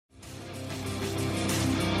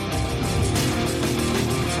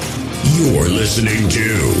You're listening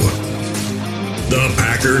to the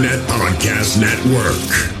Packernet Podcast Network.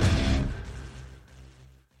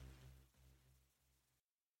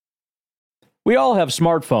 We all have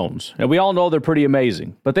smartphones, and we all know they're pretty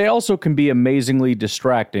amazing, but they also can be amazingly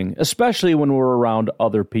distracting, especially when we're around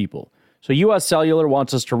other people. So US Cellular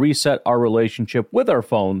wants us to reset our relationship with our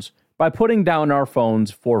phones by putting down our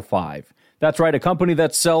phones for $5. That's right, a company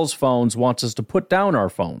that sells phones wants us to put down our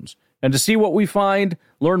phones. And to see what we find,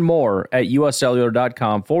 learn more at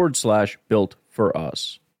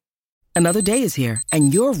uscellular.com/built-for-us. Another day is here,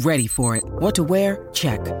 and you're ready for it. What to wear?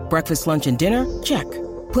 Check. Breakfast, lunch, and dinner? Check.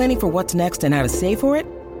 Planning for what's next and how to save for it?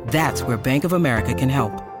 That's where Bank of America can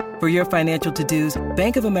help. For your financial to-dos,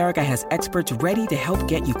 Bank of America has experts ready to help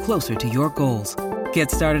get you closer to your goals. Get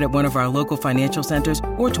started at one of our local financial centers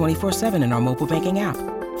or 24/7 in our mobile banking app.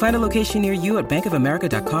 Find a location near you at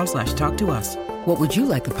bankofamerica.com/talktous. What would you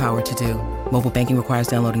like the power to do? Mobile banking requires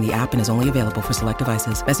downloading the app and is only available for select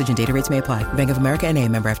devices. Message and data rates may apply. Bank of America N.A.,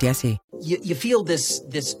 member FDIC. You feel this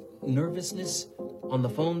nervousness on the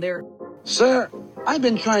phone there? Sir, I've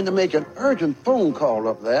been trying to make an urgent phone call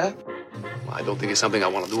up there. I don't think it's something I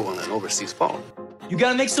want to do on an overseas phone. You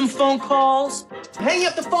gotta make some phone calls. Hang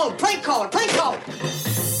up the phone. Prank caller.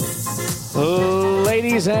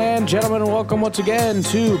 Ladies and gentlemen, welcome once again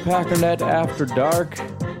to Packernet After Dark.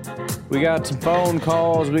 We got some phone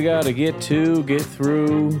calls we got to get through.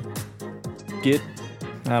 I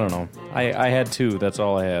don't know. I had two. That's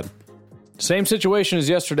all I had. Same situation as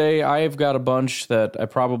yesterday. I've got a bunch that I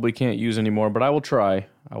probably can't use anymore, but I will try.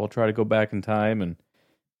 I will try to go back in time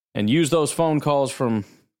and use those phone calls from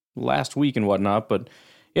last week and whatnot. But,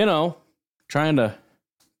 you know, trying to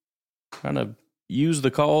use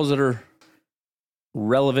the calls that are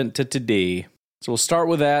relevant to today. So we'll start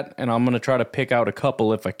with that, and I'm going to try to pick out a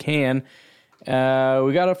couple if I can.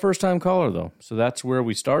 We got a first-time caller, though, so that's where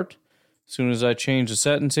we start. As soon as I change the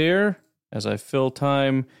settings here, as I fill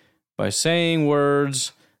time by saying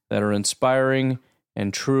words that are inspiring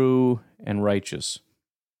and true and righteous.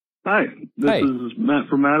 Hi, this is Matt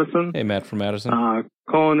from Madison. Hey, Matt from Madison.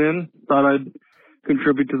 Calling in, thought I'd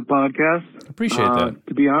contribute to the podcast. Appreciate that.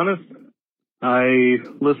 To be honest, I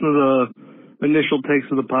listened to the initial takes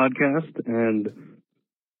of the podcast and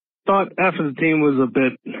thought after the team was a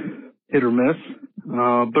bit hit or miss,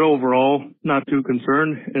 but overall not too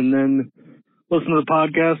concerned. And then listened to the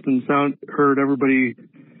podcast and heard everybody.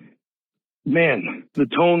 Man, the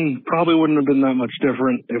tone probably wouldn't have been that much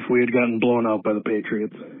different if we had gotten blown out by the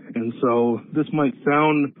Patriots. And so this might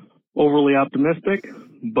sound overly optimistic,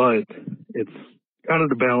 but it's kind of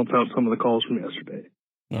to balance out some of the calls from yesterday.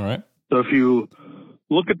 All right. So if you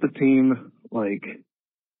look at the team, like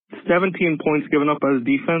 17 points given up by the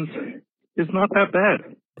defense is not that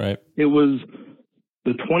bad. Right. It was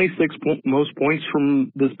the 26th most points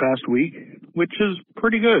from this past week, which is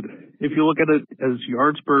pretty good. If you look at it as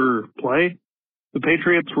yards per play, the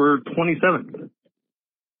Patriots were 27th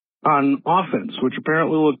on offense, which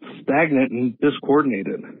apparently looked stagnant and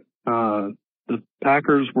discoordinated. The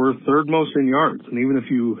Packers were third most in yards, and even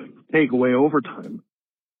if you take away overtime,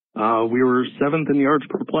 we were 7th in yards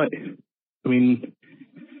per play. I mean,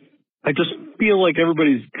 I just feel like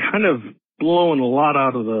everybody's kind of blowing a lot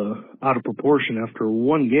out of proportion after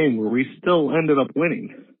one game where we still ended up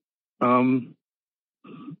winning.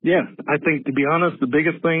 Yeah, I think, to be honest, the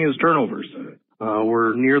biggest thing is turnovers.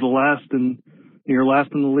 We're near last in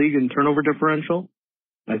the league in turnover differential.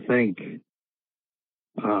 I think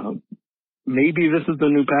maybe this is the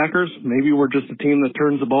new Packers. Maybe we're just a team that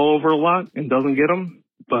turns the ball over a lot and doesn't get them.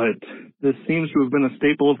 But this seems to have been a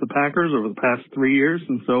staple of the Packers over the past 3 years.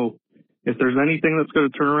 And so if there's anything that's going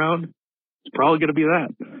to turn around, it's probably going to be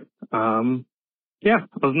that. Yeah,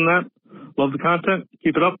 other than that, love the content.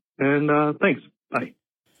 Keep it up. And thanks. Bye.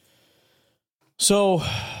 So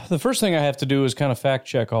the first thing I have to do is kind of fact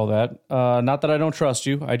check all that. Not that I don't trust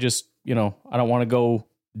you. I just, I don't want to go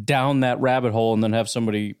down that rabbit hole and then have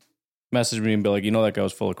somebody message me and be like, that guy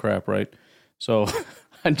was full of crap, right? So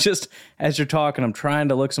I'm just, as you're talking, I'm trying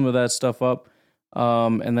to look some of that stuff up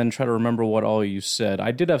and then try to remember what all you said.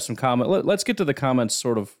 I did have some comment. Let's get to the comments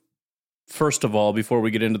sort of first of all before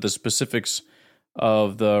we get into the specifics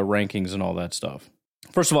of the rankings and all that stuff.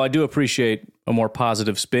 First of all, I do appreciate a more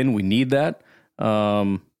positive spin. We need that,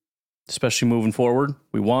 especially moving forward.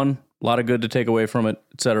 We won. A lot of good to take away from it,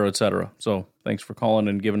 et cetera, et cetera. So thanks for calling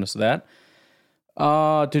and giving us that.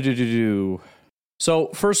 So,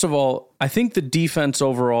 first of all, I think the defense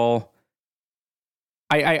overall,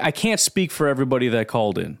 I can't speak for everybody that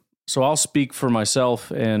called in. So I'll speak for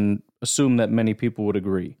myself and assume that many people would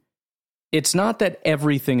agree. It's not that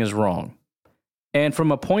everything is wrong. And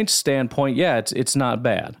from a points standpoint, yeah, it's not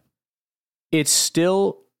bad. it's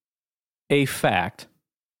still a fact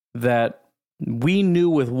that we knew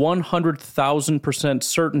with 100,000%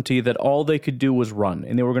 certainty that all they could do was run,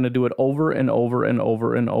 and they were going to do it over and over and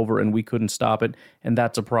over and over, and we couldn't stop it, and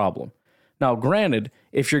that's a problem. Now, granted,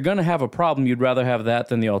 if you're going to have a problem, you'd rather have that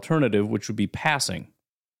than the alternative, which would be passing.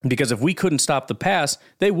 Because if we couldn't stop the pass,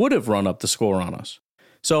 they would have run up the score on us.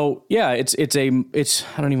 So, yeah, it's I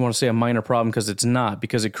don't even want to say a minor problem because it's not,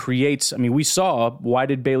 because it creates, I mean, we saw, why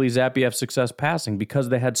did Bailey Zappi have success passing? Because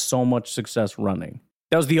they had so much success running.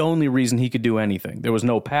 That was the only reason he could do anything. There was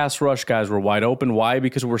no pass rush. Guys were wide open. Why?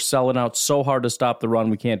 Because we're selling out so hard to stop the run,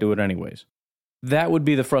 we can't do it anyways. That would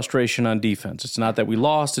be the frustration on defense. It's not that we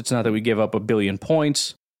lost. It's not that we gave up 1 billion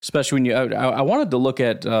points, especially when I wanted to look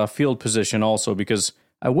at field position also, because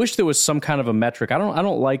I wish there was some kind of a metric. I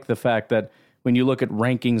don't like the fact that when you look at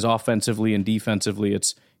rankings offensively and defensively,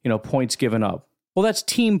 it's, points given up. Well, that's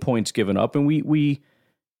team points given up, and we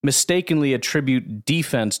mistakenly attribute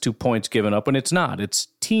defense to points given up, and it's not. It's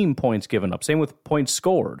team points given up. Same with points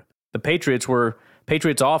scored. The Patriots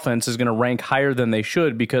offense is going to rank higher than they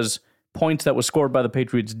should because points that was scored by the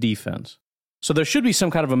Patriots defense. So there should be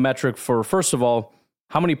some kind of a metric for, first of all,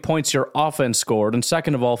 how many points your offense scored, and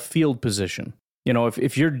second of all, field position.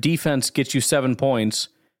 If your defense gets you 7 points,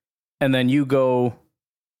 and then you go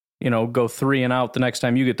 3 and out the next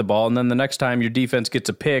time you get the ball, and then the next time your defense gets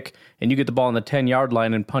a pick, and you get the ball on the 10-yard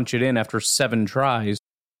line and punch it in after 7 tries,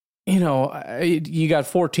 you got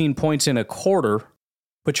 14 points in a quarter,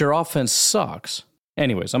 but your offense sucks.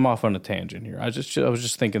 Anyways, I'm off on a tangent here. I was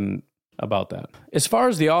just thinking about that. As far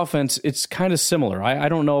as the offense, it's kind of similar. I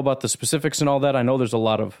don't know about the specifics and all that. I know there's a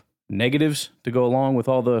lot of negatives to go along with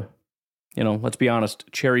all the, let's be honest,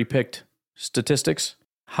 cherry-picked statistics.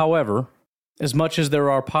 However, as much as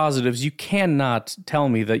there are positives, you cannot tell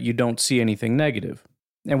me that you don't see anything negative.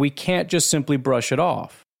 And we can't just simply brush it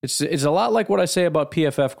off. It's a lot like what I say about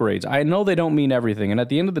PFF grades. I know they don't mean everything, and at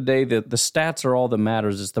the end of the day, the stats are all that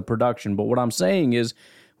matters. It's the production. But what I'm saying is,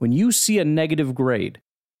 when you see a negative grade,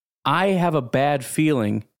 I have a bad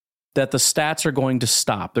feeling that the stats are going to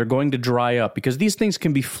stop. They're going to dry up, because these things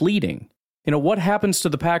can be fleeting. What happens to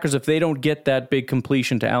the Packers if they don't get that big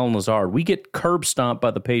completion to Allen Lazard? We get curb stomped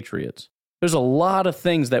by the Patriots. There's a lot of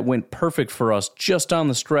things that went perfect for us just on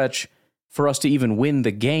the stretch for us to even win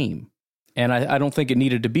the game. And I don't think it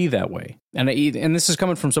needed to be that way. And this is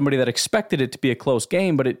coming from somebody that expected it to be a close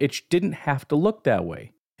game, but it didn't have to look that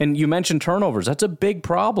way. And you mentioned turnovers. That's a big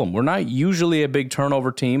problem. We're not usually a big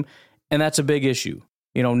turnover team, and that's a big issue.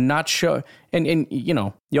 Not sure. And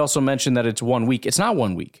you also mentioned that it's 1 week. It's not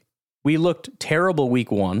 1 week. We looked terrible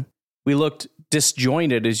week 1. We looked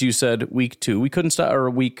disjointed, as you said, week 2. We couldn't start, or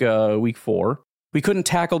week 4. We couldn't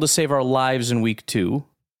tackle to save our lives in week 2.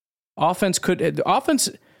 Our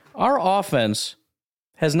offense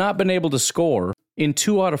has not been able to score in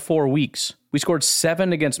 2 out of 4 weeks. We scored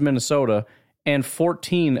 7 against Minnesota and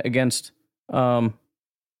 14 against Tampa,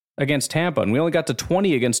 and we only got to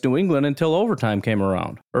 20 against New England until overtime came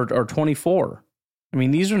around, or 24. I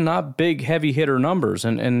mean, these are not big, heavy hitter numbers,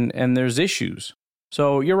 and there's issues.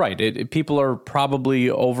 So you're right. People are probably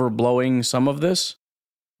overblowing some of this,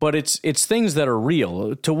 but it's things that are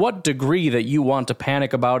real. To what degree that you want to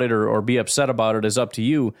panic about it or be upset about it is up to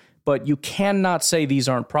you, but you cannot say these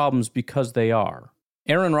aren't problems, because they are.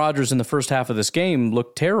 Aaron Rodgers in the first half of this game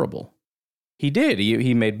looked terrible. He did.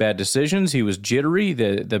 He made bad decisions. He was jittery.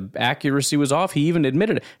 The accuracy was off. He even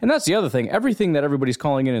admitted it. And that's the other thing. Everything that everybody's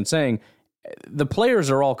calling in and saying, the players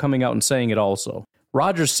are all coming out and saying it also.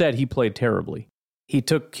 Rodgers said he played terribly. He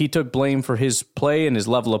took blame for his play and his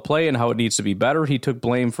level of play and how it needs to be better. He took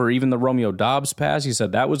blame for even the Romeo Doubs pass. He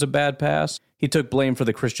said that was a bad pass. He took blame for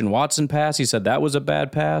the Christian Watson pass. He said that was a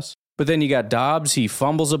bad pass. But then you got Doubs. He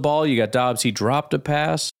fumbles a ball. You got Doubs. He dropped a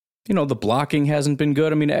pass. The blocking hasn't been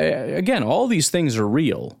good. I mean, again, all these things are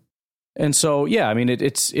real. And so, yeah, I mean,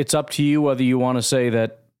 it's up to you whether you want to say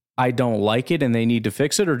that I don't like it and they need to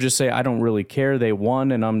fix it, or just say I don't really care. They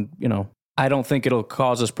won, and I don't think it'll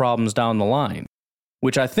cause us problems down the line.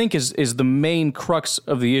 Which I think is the main crux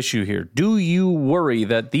of the issue here. Do you worry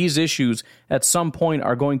that these issues at some point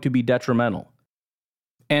are going to be detrimental?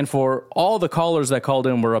 And for all the callers that called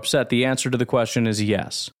in were upset, the answer to the question is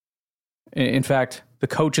yes. In fact, the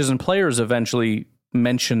coaches and players eventually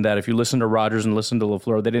mentioned that. If you listen to Rodgers and listen to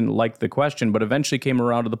LaFleur, they didn't like the question, but eventually came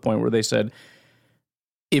around to the point where they said,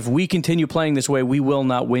 if we continue playing this way, we will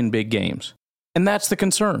not win big games. And that's the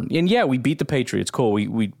concern. And yeah, we beat the Patriots. Cool. We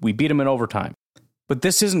beat them in overtime. But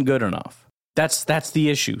this isn't good enough. That's the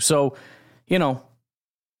issue. So,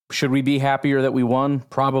 should we be happier that we won?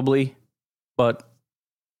 Probably. But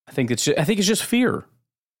I think it's just fear.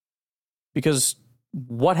 Because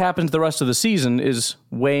what happens the rest of the season is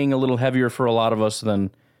weighing a little heavier for a lot of us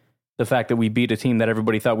than the fact that we beat a team that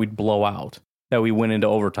everybody thought we'd blow out, that we went into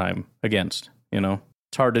overtime against.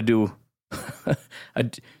 It's hard to do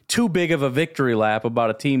too big of a victory lap about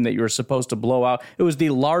a team that you were supposed to blow out. It was the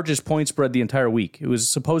largest point spread the entire week. It was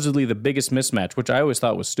supposedly the biggest mismatch, which I always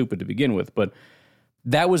thought was stupid to begin with, but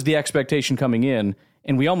that was the expectation coming in,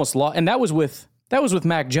 and we almost lost. And that was with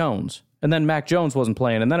Mac Jones, and then Mac Jones wasn't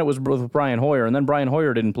playing, and then it was with Brian Hoyer, and then Brian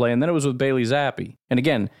Hoyer didn't play, and then it was with Bailey Zappi. And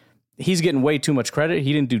again, he's getting way too much credit.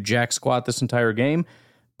 He didn't do jack squat this entire game,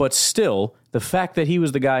 but still, the fact that he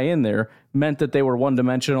was the guy in there meant that they were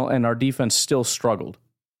one-dimensional, and our defense still struggled.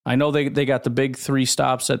 I know they got the big 3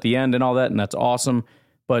 stops at the end and all that, and that's awesome,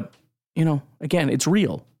 but, again, it's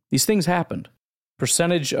real. These things happened.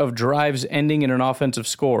 Percentage of drives ending in an offensive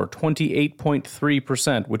score,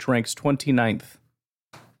 28.3%, which ranks 29th.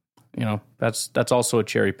 That's also a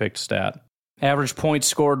cherry-picked stat. Average points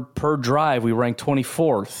scored per drive, we ranked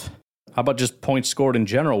 24th. How about just points scored in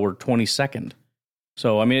general? We're 22nd.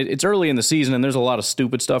 So, it's early in the season, and there's a lot of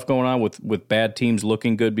stupid stuff going on with bad teams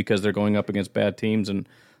looking good because they're going up against bad teams, and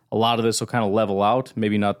a lot of this will kind of level out.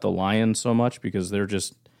 Maybe not the Lions so much because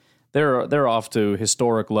they're off to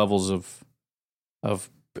historic levels of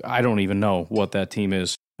I don't even know what that team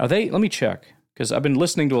is. Are they? Let me check, because I've been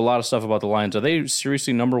listening to a lot of stuff about the Lions. Are they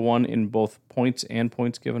seriously number 1 in both points and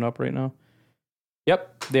points given up right now?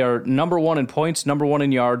 Yep, they are number 1 in points, number 1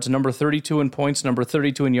 in yards, number 32 in points, number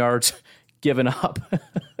 32 in yards given up.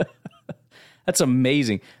 That's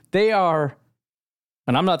amazing. They are,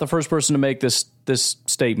 and I'm not the first person to make this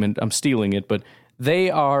statement. I'm stealing it, but they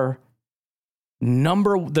are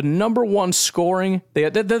the number 1 scoring. They're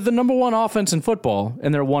the number 1 offense in football,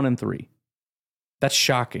 and they're 1-3. That's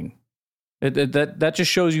shocking. That just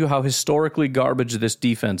shows you how historically garbage this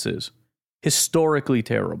defense is. Historically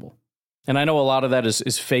terrible. And I know a lot of that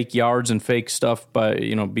is fake yards and fake stuff,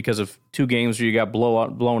 because of 2 games where you got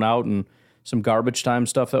blown out and some garbage time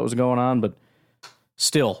stuff that was going on. But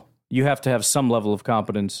still, you have to have some level of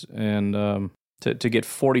competence, and to get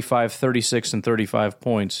 45, 36, and 35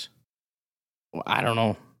 points. I don't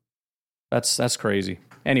know. That's crazy.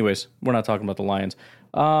 Anyways, we're not talking about the Lions.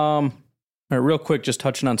 All right, real quick, just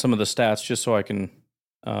touching on some of the stats, just so I can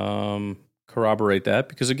corroborate that,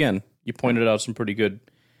 because again, you pointed out some pretty good,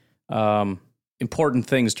 important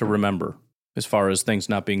things to remember as far as things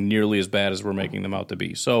not being nearly as bad as we're making them out to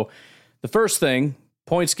be. So, the first thing,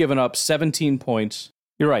 points given up, 17 points.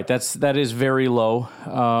 You're right, that is very low.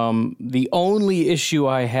 The only issue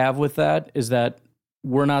I have with that is that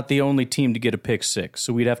we're not the only team to get a pick 6.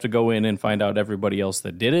 So we'd have to go in and find out everybody else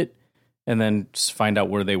that did it and then find out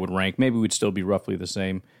where they would rank. Maybe we'd still be roughly the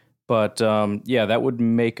same. But, that would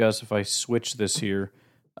make us, if I switch this here,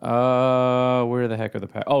 where the heck are the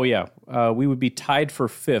Packers? Oh, yeah. We would be tied for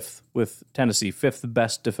 5th with Tennessee, 5th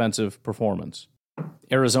best defensive performance.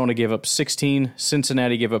 Arizona gave up 16.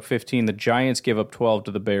 Cincinnati gave up 15. The Giants gave up 12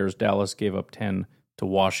 to the Bears. Dallas gave up 10 to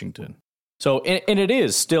Washington. So, and it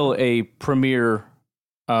is still a premier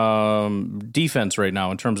defense right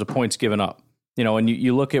now in terms of points given up. And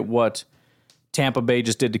you look at what Tampa Bay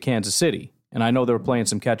just did to Kansas City. And I know they were playing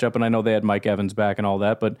some catch up, and I know they had Mike Evans back and all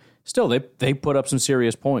that, but still, they put up some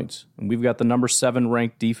serious points. And we've got the number 7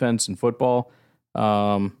 ranked defense in football.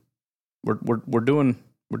 We're doing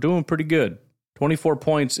pretty good. 24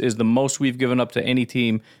 points is the most we've given up to any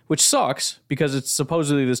team, which sucks because it's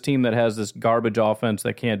supposedly this team that has this garbage offense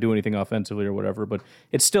that can't do anything offensively or whatever, but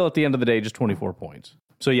it's still at the end of the day just 24 points.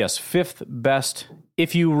 So yes, 5th best,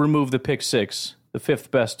 if you remove the pick 6, the 5th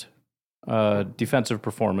best defensive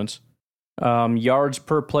performance. Yards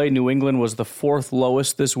per play, New England was the 4th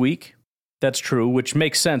lowest this week. That's true, which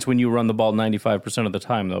makes sense when you run the ball 95% of the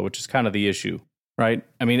time, though, which is kind of the issue, right?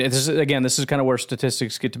 This is kind of where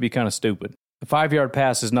statistics get to be kind of stupid. A 5-yard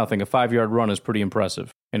pass is nothing. A 5-yard run is pretty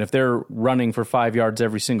impressive. And if they're running for 5 yards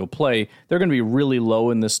every single play, they're going to be really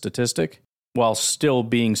low in this statistic while still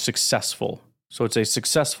being successful. So it's a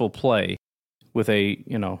successful play with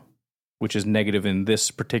which is negative in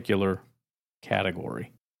this particular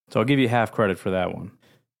category. So I'll give you half credit for that one.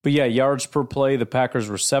 But yeah, yards per play, the Packers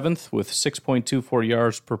were 7th with 6.24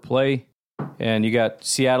 yards per play. And you got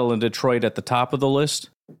Seattle and Detroit at the top of the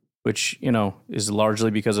list, which, is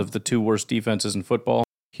largely because of the 2 worst defenses in football.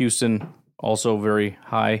 Houston, also very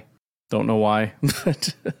high. Don't know why.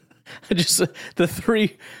 But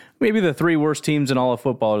the 3 worst teams in all of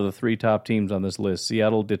football are the 3 top teams on this list.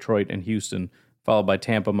 Seattle, Detroit, and Houston, followed by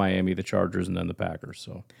Tampa, Miami, the Chargers, and then the Packers.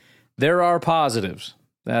 So there are positives.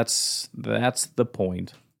 That's the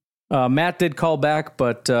point. Matt did call back,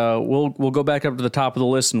 but we'll go back up to the top of the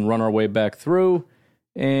list and run our way back through.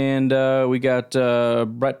 And we got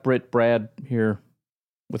Brad here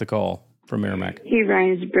with a call from Merrimack. Hey,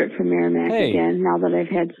 Ryan, it's Britt from Merrimack again. Now that I've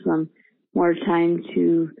had some more time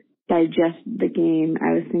to digest the game,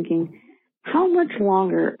 I was thinking, how much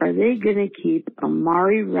longer are they going to keep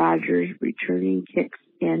Amari Rogers returning kicks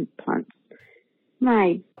and punts?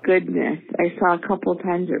 My goodness. I saw a couple of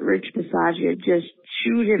times that Rich Bisaccia just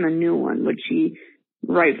chewed him a new one, which he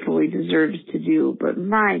rightfully deserves to do. But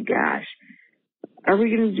my gosh, are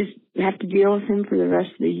we going to just have to deal with him for the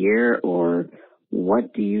rest of the year? Or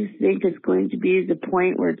what do you think is going to be the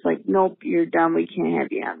point where it's like, nope, you're done. We can't have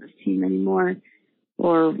you on this team anymore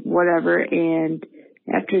or whatever. And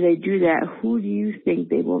after they do that, who do you think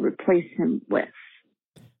they will replace him with?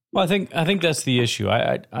 Well, I think that's the issue.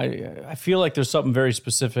 I feel like there's something very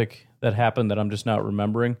specific that happened that I'm just not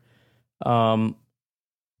remembering.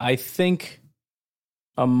 I think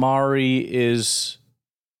Amari is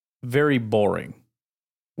very boring,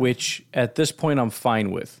 which at this point I'm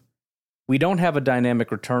fine with. We don't have a dynamic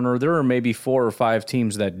returner. There are maybe 4 or 5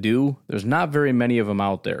 teams that do. There's not very many of them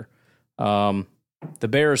out there. The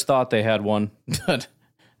Bears thought they had one, but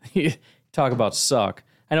talk about suck.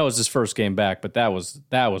 I know it was his first game back, but that was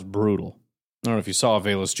brutal. I don't know if you saw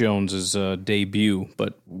Velus Jones's debut,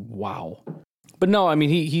 but wow. But no, I mean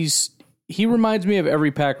he reminds me of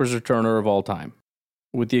every Packers returner of all time,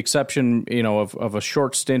 with the exception, of a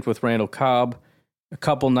short stint with Randall Cobb, a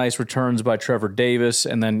couple nice returns by Trevor Davis,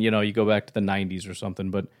 and then you go back to the 90s or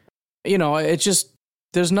something. But it's just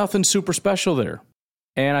there's nothing super special there.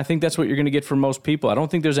 And I think that's what you're going to get from most people. I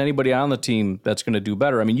don't think there's anybody on the team that's going to do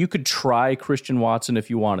better. I mean, you could try Christian Watson if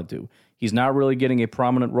you wanted to. He's not really getting a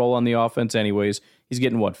prominent role on the offense anyways. He's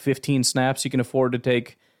getting, 15 snaps? He can afford to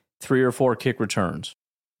take 3 or 4 kick returns.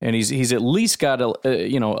 And he's at least got,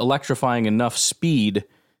 electrifying enough speed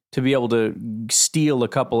to be able to steal a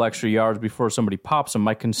couple extra yards before somebody pops him.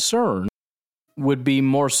 My concern would be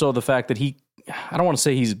more so the fact that I don't want to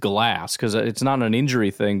say he's glass because it's not an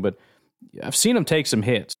injury thing, but I've seen him take some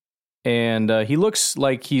hits, and he looks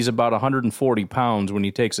like he's about 140 pounds when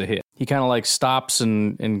he takes a hit. He kind of stops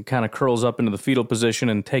and kind of curls up into the fetal position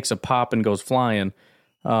and takes a pop and goes flying.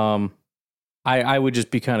 I would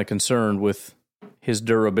just be kind of concerned with his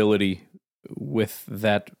durability with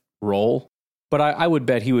that role. But I would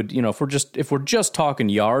bet he would, if we're just talking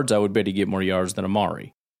yards, I would bet he'd get more yards than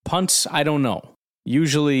Amari. Punts, I don't know.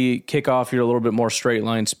 Usually kickoff, you're a little bit more straight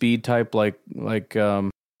line speed type, like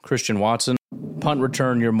Christian Watson. Punt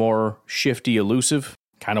return, you're more shifty, elusive,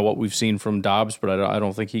 kind of what we've seen from Dobbs, but I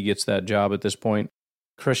don't think he gets that job at this point.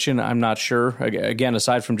 Christian, I'm not sure. Again,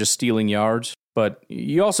 aside from just stealing yards, but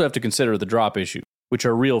you also have to consider the drop issue, which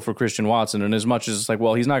are real for Christian Watson. And as much as it's like,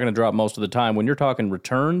 well, he's not going to drop most of the time, when you're talking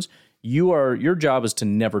returns, your job is to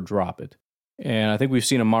never drop it. And I think we've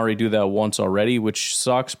seen Amari do that once already, which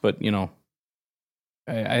sucks, but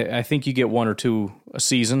I think you get 1 or 2 a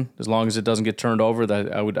season as long as it doesn't get turned over.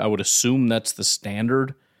 That I would assume that's the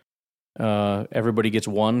standard. Everybody gets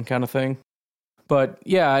 1 kind of thing. But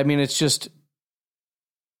yeah, I mean, it's just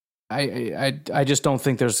I just don't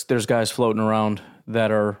think there's guys floating around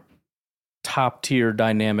that are top tier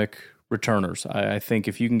dynamic returners. I think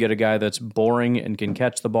if you can get a guy that's boring and can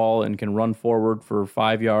catch the ball and can run forward for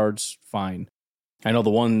 5 yards, fine. I know the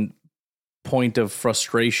one point of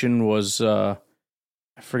frustration was.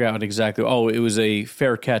 I forgot what exactly. Oh, it was a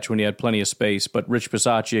fair catch when he had plenty of space, but Rich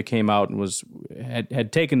Bisaccia came out and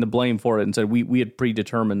had taken the blame for it and said we had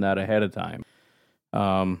predetermined that ahead of time.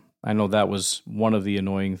 I know that was one of the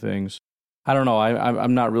annoying things. I don't know.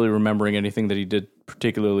 I'm not really remembering anything that he did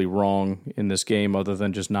particularly wrong in this game other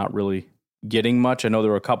than just not really getting much. I know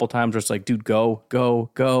there were a couple times where it's like, dude,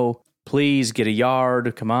 go. Please get a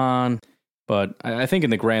yard. Come on. But I think in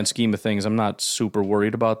the grand scheme of things, I'm not super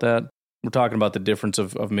worried about that. We're talking about the difference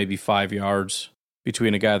of maybe 5 yards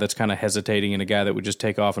between a guy that's kind of hesitating and a guy that would just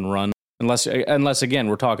take off and run. Unless again,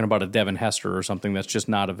 we're talking about a Devin Hester or something that's just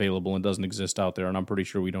not available and doesn't exist out there, and I'm pretty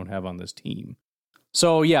sure we don't have on this team.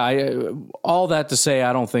 So, yeah, all that to say,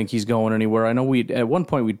 I don't think he's going anywhere. I know at one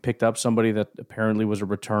point we'd picked up somebody that apparently was a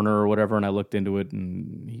returner or whatever, and I looked into it,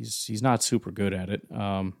 and he's not super good at it.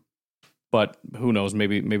 But who knows?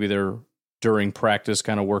 Maybe they're during practice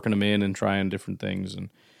kind of working him in and trying different things and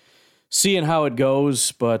seeing how it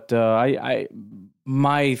goes. But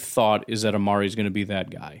my thought is that Amari's going to be that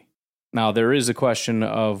guy. Now, there is a question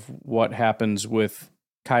of what happens with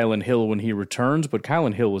Kylan Hill when he returns, but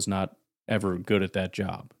Kylan Hill was not ever good at that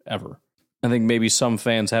job, ever. I think maybe some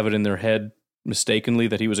fans have it in their head mistakenly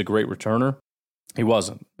that he was a great returner. He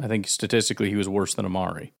wasn't. I think statistically he was worse than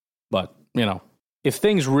Amari. But, if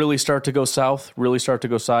things really start to go south, really start to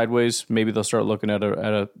go sideways, maybe they'll start looking at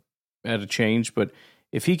a change. But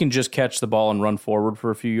if he can just catch the ball and run forward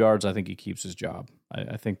for a few yards, I think he keeps his job.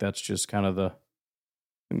 I think that's just kind of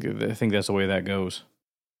I think that's the way that goes.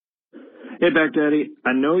 Hey, Back Daddy.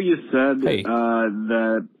 I know you said Hey.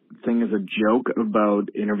 that thing is a joke about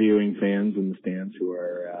interviewing fans in the stands who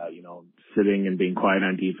are, sitting and being quiet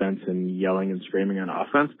on defense and yelling and screaming on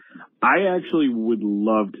offense. I actually would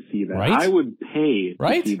love to see that. Right? I would pay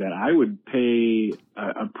to see that. I would pay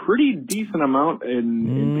a pretty decent amount in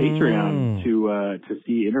Patreon to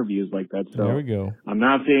see interviews like that. So there we go. I'm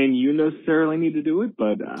not saying you necessarily need to do it,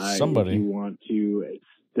 but if you want to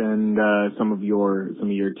extend some of your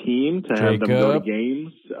team to have them go to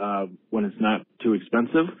games when it's not too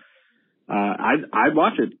expensive, I'd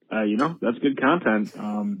watch it. That's good content.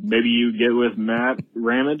 Maybe you get with Matt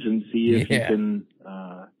Ramage and see if you can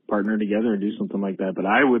partner together and do something like that. But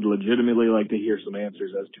I would legitimately like to hear some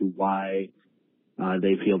answers as to why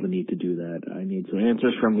they feel the need to do that. I need some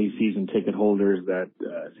answers from these season ticket holders that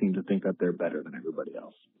seem to think that they're better than everybody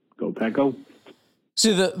else. Go Petco.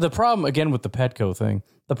 See, the problem, again, with the Petco thing,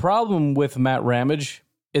 the problem with Matt Ramage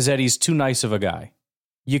is that he's too nice of a guy.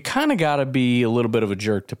 You kind of got to be a little bit of a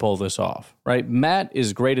jerk to pull this off, right? Matt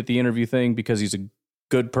is great at the interview thing because he's a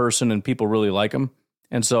good person and people really like him.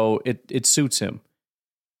 And so it suits him.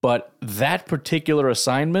 But that particular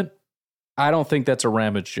assignment, I don't think that's a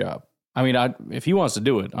Ramage job. I mean, if he wants to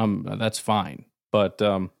do it, that's fine. But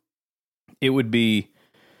it would be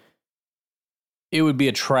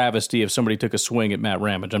a travesty if somebody took a swing at Matt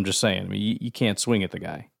Ramage. I'm just saying. I mean, you can't swing at the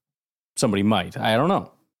guy. Somebody might. I don't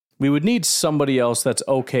know. We would need somebody else that's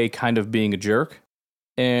okay kind of being a jerk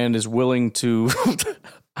and is willing to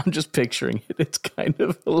I'm just picturing it. It's kind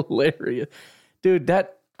of hilarious. Dude,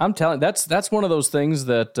 I'm telling that's one of those things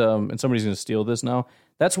that and somebody's going to steal this now.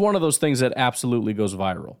 That's one of those things that absolutely goes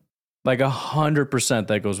viral. Like 100%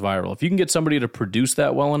 that goes viral. If you can get somebody to produce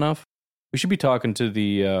that well enough, we should be talking to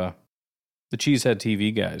the Cheesehead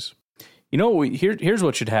TV guys. Here's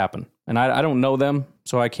what should happen. And I don't know them,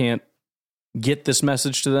 so I can't get this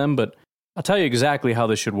message to them, but I'll tell you exactly how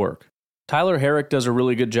this should work. Tyler Herrick does a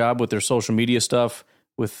really good job with their social media stuff,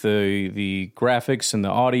 with the graphics and the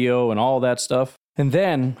audio and all that stuff. And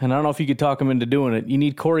then, and I don't know if you could talk him into doing it, you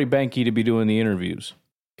need Corey Benke to be doing the interviews.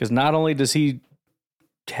 Because not only does he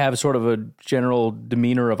have sort of a general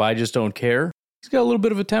demeanor of I just don't care, he's got a little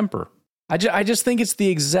bit of a temper. I just think it's the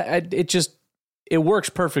exact, it works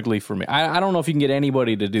perfectly for me. I don't know if you can get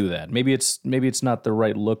anybody to do that. Maybe it's not the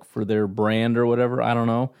right look for their brand or whatever. I don't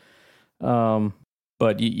know.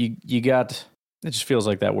 But you got, it just feels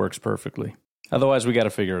like that works perfectly. Otherwise, we got to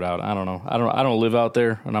figure it out. I don't know. I don't live out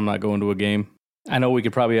there, and I'm not going to a game. I know we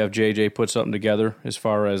could probably have JJ put something together as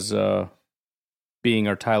far as being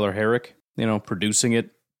our Tyler Herrick, producing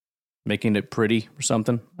it, making it pretty or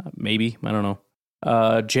something. Maybe. I don't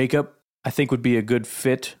know. Jacob, I think, would be a good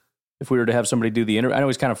fit if we were to have somebody do the interview. I know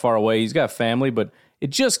he's kind of far away. He's got family, but it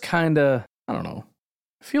just kind of, I don't know.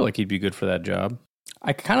 I feel like he'd be good for that job.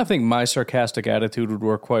 I kind of think my sarcastic attitude would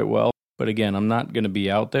work quite well. But again, I'm not going to be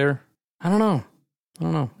out there. I don't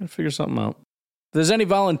know. I'll figure something out. If there's any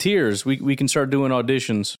volunteers, we can start doing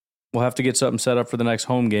auditions. We'll have to get something set up for the next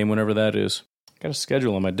home game, whenever that is. Got a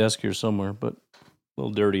schedule on my desk here somewhere, but a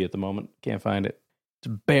little dirty at the moment. Can't find it. It's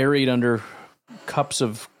buried under cups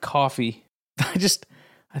of coffee.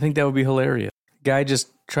 I think that would be hilarious. Guy just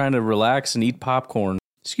trying to relax and eat popcorn.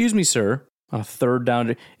 Excuse me, sir. On a third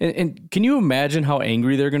down. And can you imagine how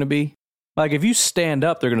angry they're going to be? Like, if you stand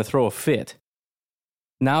up, they're going to throw a fit.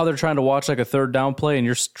 Now they're trying to watch like a third down play, and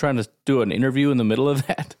you're trying to do an interview in the middle of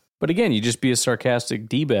that. But again, you just be a sarcastic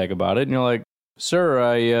D-bag about it, and you're like,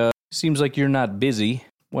 sir, seems like you're not busy.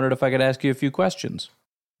 Wondered if I could ask you a few questions.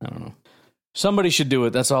 I don't know. Somebody should do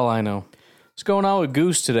it. That's all I know. What's going on with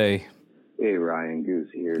Goose today? Hey, Ryan, Goose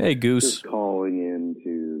here. Hey, Goose. Just calling in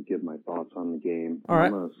to give my thoughts on the game. All right.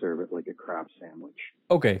 I'm going to serve it like a crap sandwich.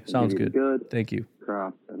 Okay, sounds good. Good. Thank you.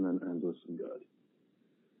 Crap, and then end with some good.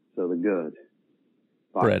 So the good.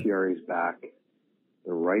 Bread. Bakhtiari's back.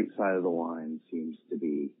 The right side of the line seems to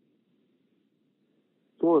be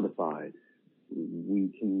solidified. We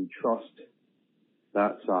can trust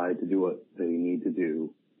that side to do what they need to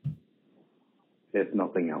do, if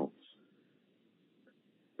nothing else.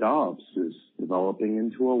 Dobbs is developing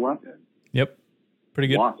into a weapon. Yep. Pretty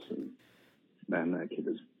good. Watson. Man, that kid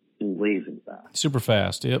is blazing fast. Super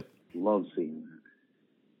fast, yep. Love seeing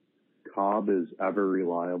that. Cobb is ever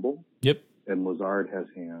reliable. Yep. And Lazard has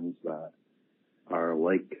hands that are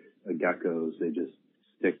like a gecko's. They just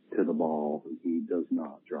stick to the ball. He does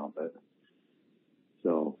not drop it.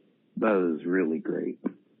 So that is really great.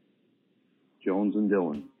 Jones and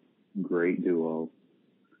Dillon, great duo.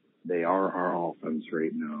 They are our offense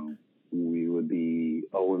right now. We would be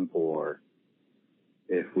 0-4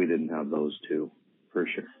 if we didn't have those two, for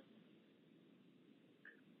sure.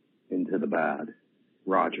 Into the bad.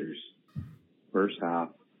 Rodgers. First half.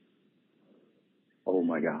 Oh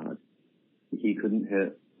my God. He couldn't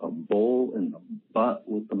hit a bull in the butt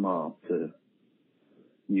with the mop, to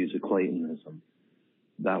use a Claytonism.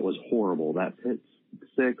 That was horrible. That pick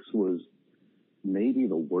six was maybe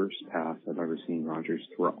the worst pass I've ever seen Rodgers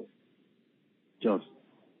throw. Just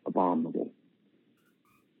abominable.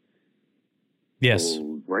 Yes.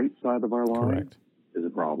 So right side of our line Correct. is a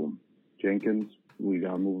problem. Jenkins, we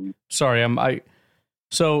got to move him. Sorry,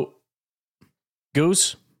 So,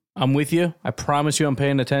 Goose, I'm with you. I promise you I'm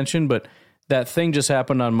paying attention, but that thing just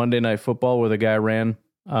happened on Monday Night Football where the guy ran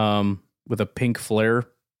with a pink flare,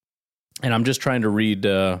 and I'm just trying to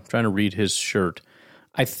read his shirt.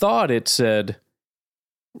 I thought it said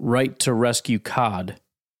Right to Rescue COD,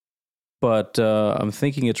 but I'm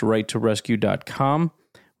thinking it's righttorescue.com,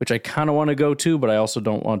 which I kind of want to go to, but I also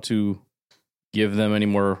don't want to give them any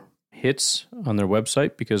more hits on their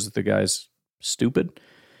website because the guy's stupid.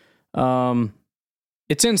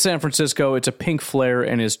 It's in San Francisco. It's a pink flare,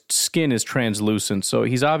 and his skin is translucent, so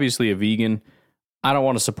he's obviously a vegan. I don't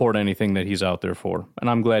want to support anything that he's out there for, and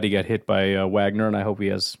I'm glad he got hit by Wagner, and I hope he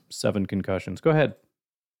has 7 concussions. Go ahead.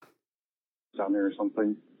 Down there or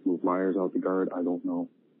something. Move Myers out the guard. I don't know.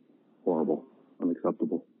 Horrible.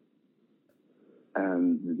 Unacceptable.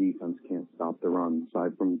 And the defense can't stop the run.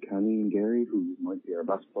 Aside from Kenny and Gary, who might be our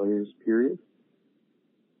best players, period.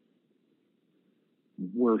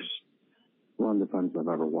 Worst run defense I've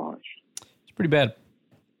ever watched. It's pretty bad.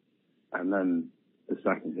 And then the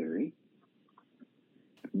secondary,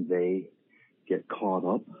 they get caught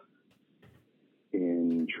up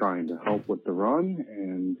in trying to help with the run,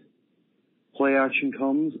 and play action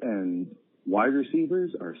comes, and wide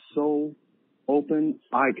receivers are so open,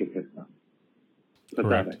 I could hit them.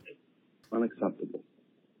 Pathetic. Correct. Unacceptable.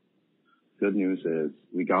 Good news is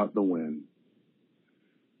we got the win.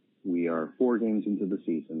 We are 4 games into the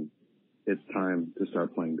season. It's time to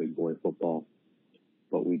start playing big boy football.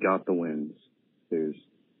 But we got the wins. There's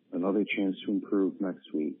another chance to improve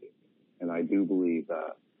next week. And I do believe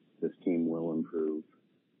that this team will improve.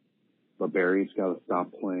 But Barry's got to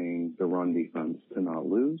stop playing the run defense to not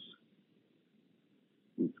lose.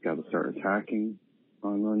 He's got to start attacking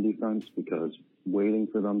on run defense, because waiting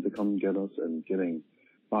for them to come get us and getting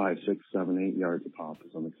 5, 6, 7, 8 yards a pop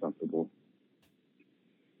is unacceptable.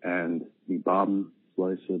 And the bottom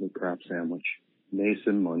slice of the crap sandwich,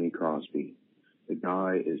 Mason Money Crosby. The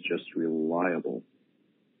guy is just reliable.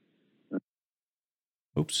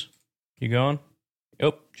 Oops. You going?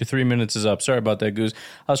 Oh, your 3 minutes is up. Sorry about that, Goose.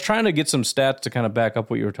 I was trying to get some stats to kind of back up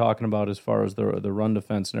what you were talking about as far as the run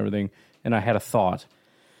defense and everything, and I had a thought.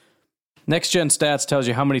 Next Gen Stats tells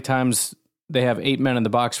you how many times they have 8 men in the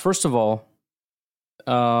box. First of all,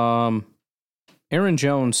 Aaron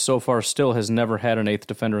Jones so far still has never had an 8th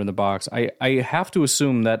defender in the box. I have to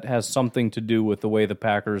assume that has something to do with the way the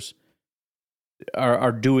Packers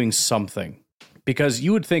are doing something. Because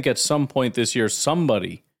you would think at some point this year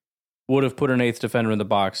somebody would have put an 8th defender in the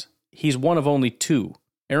box. He's one of only 2.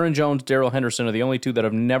 Aaron Jones, Darrell Henderson are the only 2 that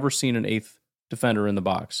have never seen an 8th defender in the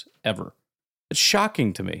box, ever. It's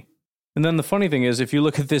shocking to me. And then the funny thing is, if you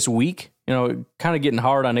look at this week, kind of getting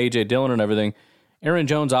hard on A.J. Dillon and everything, Aaron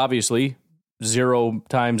Jones, obviously, 0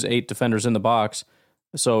 times 8 defenders in the box,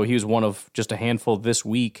 so he was one of just a handful this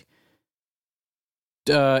week.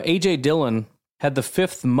 A.J. Dillon had the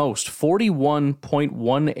 5th most,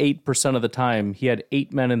 41.18% of the time, he had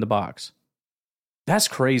 8 men in the box. That's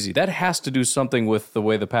crazy. That has to do something with the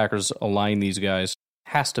way the Packers align these guys.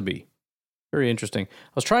 Has to be. Very interesting.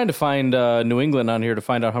 I was trying to find New England on here to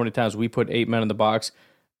find out how many times we put 8 men in the box.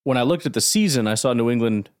 When I looked at the season, I saw New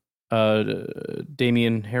England,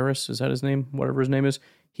 Damian Harris, is that his name? Whatever his name is.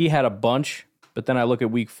 He had a bunch, but then I look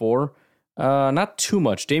at week 4. Not too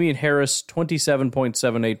much. Damian Harris,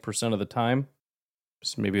 27.78% of the time.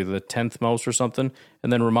 Maybe the 10th most or something.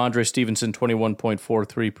 And then Ramondre Stevenson,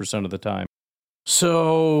 21.43% of the time.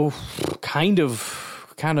 So kind of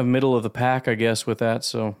middle of the pack, I guess, with that.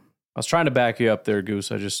 So I was trying to back you up there,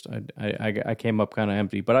 Goose. I came up kind of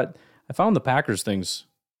empty, but I found the Packers things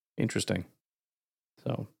interesting.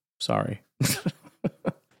 So sorry. But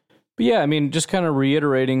yeah, I mean, just kind of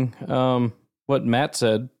reiterating what Matt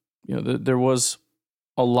said. There was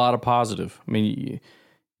a lot of positive. I mean,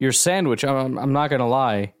 your sandwich. I'm not going to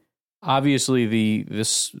lie. Obviously,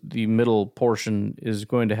 the middle portion is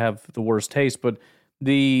going to have the worst taste, but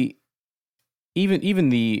even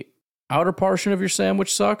the outer portion of your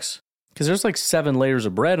sandwich sucks, because there's like 7 layers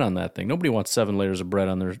of bread on that thing. Nobody wants 7 layers of bread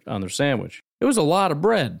on their sandwich. It was a lot of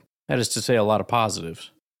bread, That is to say, a lot of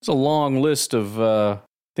positives. It's a long list of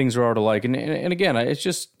things are hard to like. And again,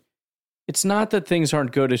 it's not that things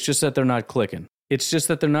aren't good. It's just that they're not clicking. It's just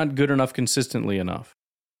that they're not good enough consistently enough.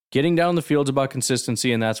 Getting down the field's about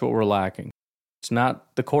consistency, and that's what we're lacking. It's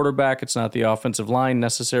not the quarterback. It's not the offensive line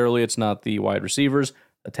necessarily. It's not the wide receivers.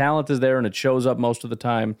 The talent is there, and it shows up most of the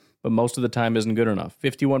time, but most of the time isn't good enough.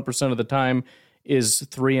 51% of the time is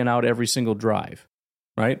 3 and out every single drive,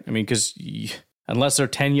 right? I mean, because unless they're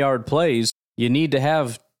 10-yard plays, you need to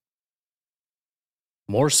have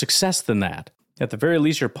more success than that. At the very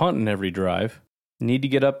least, you're punting every drive. You need to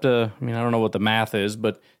get up to, I don't know what the math is,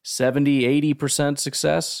 but 70, 80%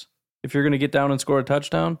 success if you're going to get down and score a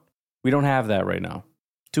touchdown. We don't have that right now.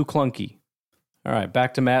 Too clunky. All right,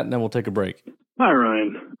 back to Matt, and then we'll take a break. Hi,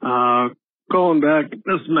 Ryan. Calling back.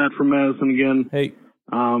 This is Matt from Madison again. Hey.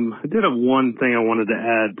 I did have one thing I wanted to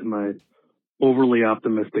add to my overly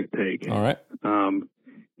optimistic take. All right. And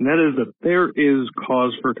that is that there is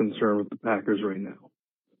cause for concern with the Packers right now.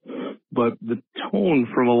 But the tone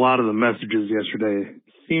from a lot of the messages yesterday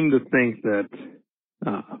seemed to think that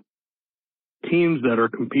teams that are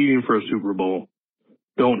competing for a Super Bowl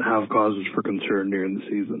don't have causes for concern during the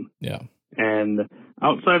season. Yeah. And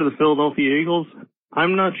outside of the Philadelphia Eagles,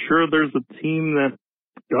 I'm not sure there's a team that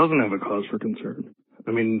doesn't have a cause for concern.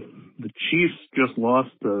 I mean, the Chiefs just lost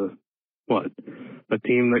to, a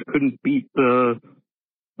team that couldn't beat the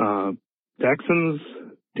Texans,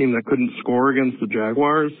 team that couldn't score against the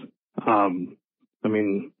Jaguars. I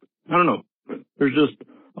don't know. There's just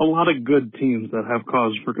a lot of good teams that have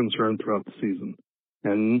cause for concern throughout the season.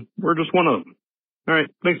 And we're just one of them. All right.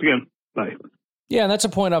 Thanks again. Bye. Yeah, and that's a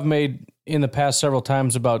point I've made in the past several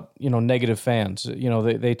times about, negative fans.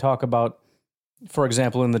 They talk about, for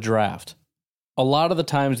example, in the draft. A lot of the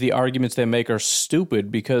times the arguments they make are stupid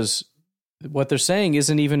because what they're saying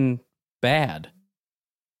isn't even bad.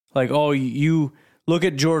 Like, oh, you look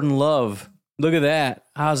at Jordan Love. Look at that.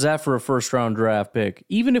 How's that for a first-round draft pick?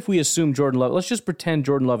 Even if we assume Jordan Love, let's just pretend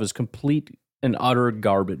Jordan Love is complete and utter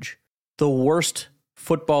garbage. The worst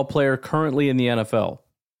football player currently in the NFL.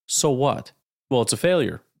 So what? Well, it's a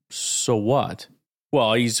failure. So what?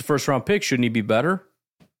 Well, he's a first-round pick. Shouldn't he be better?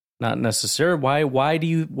 Not necessarily. Why do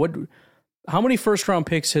you... How many first-round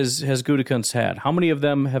picks has Gutekunst had? How many of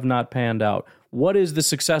them have not panned out? What is the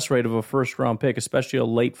success rate of a first-round pick, especially a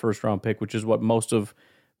late first-round pick, which is what most of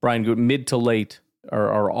mid to late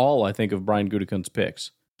are all, I think, of Brian Gutekunst's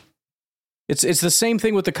picks. It's the same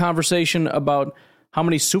thing with the conversation about how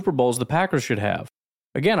many Super Bowls the Packers should have.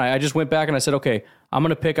 Again, I just went back and I said, okay, I'm going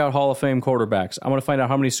to pick out Hall of Fame quarterbacks. I'm going to find out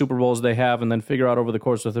how many Super Bowls they have and then figure out over the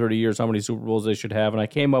course of 30 years how many Super Bowls they should have. And I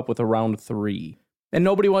came up with around 3. And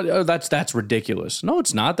nobody went, oh, that's ridiculous. No,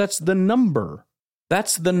 it's not. That's the number.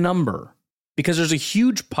 That's the number. Because there's a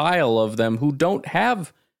huge pile of them who don't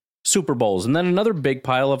have Super Bowls, and then another big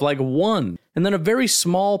pile of like 1, and then a very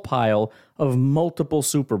small pile of multiple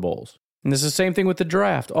Super Bowls. And it's the same thing with the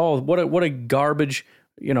draft. Oh, what a garbage,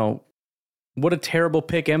 what a terrible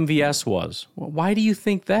pick MVS was. Well, why do you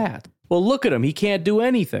think that? Well, look at him. He can't do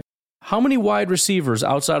anything. How many wide receivers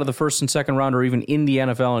outside of the first and second round are even in the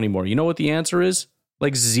NFL anymore? You know what the answer is?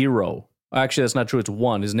 Like 0. Actually, that's not true. It's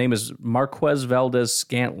 1. His name is Marquez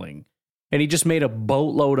Valdes-Scantling, and he just made a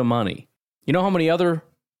boatload of money. You know how many other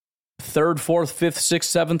 3rd, 4th, 5th,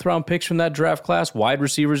 6th, 7th round picks from that draft class, wide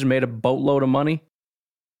receivers, made a boatload of money?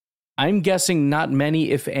 I'm guessing not many,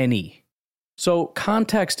 if any. So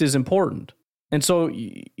context is important. And so,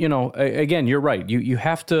 again, you're right. You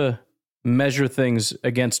have to measure things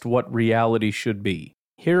against what reality should be.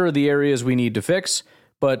 Here are the areas we need to fix.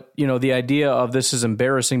 But, the idea of this is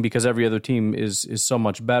embarrassing because every other team is so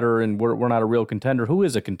much better and we're not a real contender. Who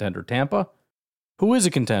is a contender? Tampa? Who is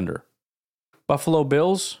a contender? Buffalo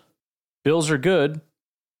Bills? Bills are good,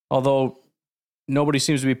 although nobody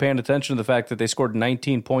seems to be paying attention to the fact that they scored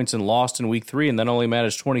 19 points and lost in week 3 and then only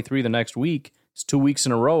managed 23 the next week. It's 2 weeks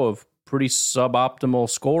in a row of pretty suboptimal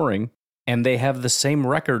scoring, and they have the same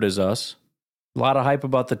record as us. A lot of hype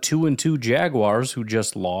about the 2-2 Jaguars who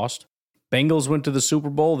just lost. Bengals went to the Super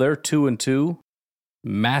Bowl. They're 2-2.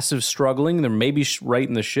 Massive struggling. They're maybe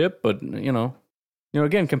righting the ship, but,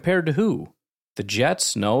 again, compared to who? The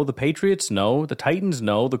Jets? No. The Patriots? No. The Titans?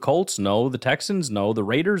 No. The Colts? No. The Texans? No. The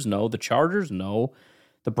Raiders? No. The Chargers? No.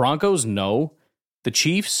 The Broncos? No. The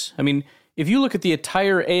Chiefs? I mean, if you look at the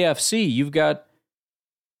entire AFC, you've got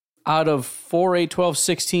out of 4, 8, 12,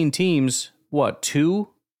 16 teams, what, 2?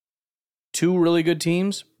 2 really good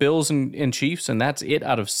teams, Bills and Chiefs, and that's it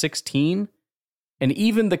out of 16. And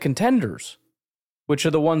even the contenders, which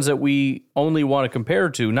are the ones that we only want to compare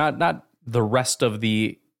to, not the rest of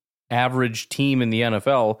the average team in the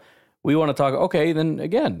NFL, we want to talk, okay, then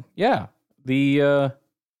again, yeah.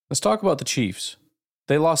 Let's talk about the Chiefs.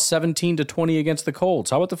 They lost 17-20 against the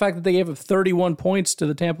Colts. How about the fact that they gave up 31 points to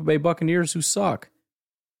the Tampa Bay Buccaneers, who suck?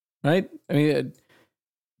 Right? I mean,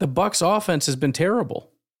 the Bucs offense has been terrible.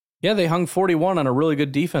 Yeah, they hung 41 on a really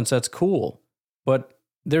good defense. That's cool. But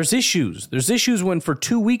there's issues. There's issues when for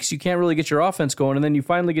 2 weeks you can't really get your offense going, and then you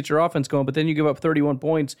finally get your offense going, but then you give up 31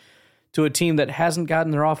 points to a team that hasn't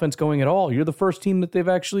gotten their offense going at all. You're the first team that they've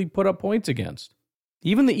actually put up points against.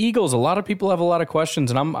 Even the Eagles, a lot of people have a lot of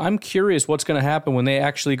questions, and I'm curious what's going to happen when they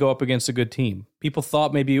actually go up against a good team. People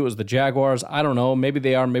thought maybe it was the Jaguars. I don't know. Maybe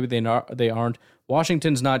they are. Maybe they aren't.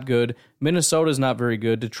 Washington's not good. Minnesota's not very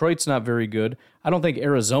good. Detroit's not very good. I don't think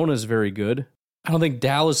Arizona's very good. I don't think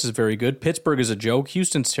Dallas is very good. Pittsburgh is a joke.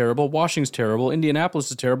 Houston's terrible. Washington's terrible. Indianapolis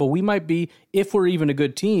is terrible. We might be, if we're even a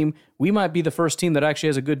good team, we might be the first team that actually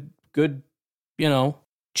has a good,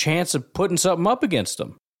 chance of putting something up against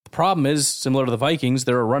them. The problem is, similar to the Vikings,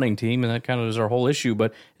 they're a running team, and that kind of is our whole issue.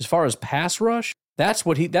 But as far as pass rush, that's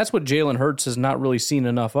what Jalen Hurts has not really seen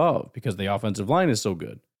enough of because the offensive line is so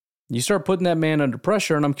good. You start putting that man under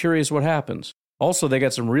pressure, and I'm curious what happens. Also, they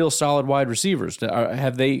got some real solid wide receivers. Are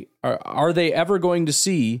they ever going to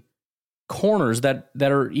see corners that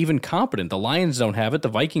are even competent? The Lions don't have it. The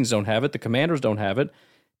Vikings don't have it. The Commanders don't have it.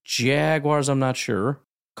 Jaguars, I'm not sure.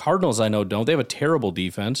 Cardinals, I know, don't. They have a terrible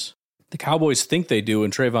defense. The Cowboys think they do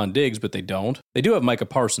in Trayvon Diggs, but they don't. They do have Micah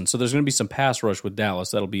Parsons, so there's going to be some pass rush with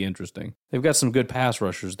Dallas. That'll be interesting. They've got some good pass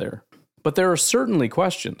rushers there. But there are certainly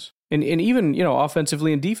questions. And even,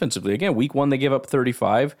 offensively and defensively. Again, week 1, they gave up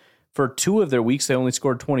 35. For 2 of their weeks, they only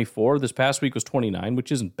scored 24. This past week was 29, which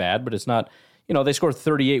isn't bad, but it's not, they scored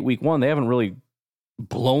 38 week 1. They haven't really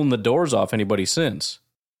blown the doors off anybody since.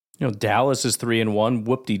 Dallas is 3-1.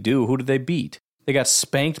 Whoop-de-doo. Who did they beat? They got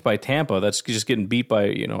spanked by Tampa. That's just getting beat by,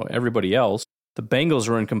 everybody else. The Bengals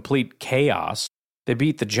are in complete chaos. They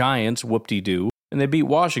beat the Giants, whoop-de-doo, and they beat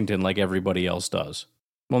Washington like everybody else does.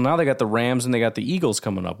 Well, now they got the Rams and they got the Eagles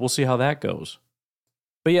coming up. We'll see how that goes.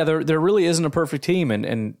 But yeah, there really isn't a perfect team,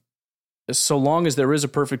 and so long as there is a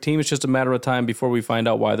perfect team, it's just a matter of time before we find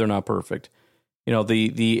out why they're not perfect.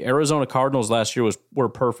 The Arizona Cardinals last year were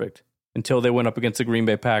perfect until they went up against the Green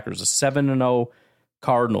Bay Packers. The 7-0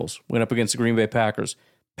 Cardinals went up against the Green Bay Packers.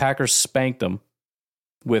 Packers spanked them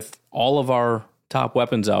with all of our top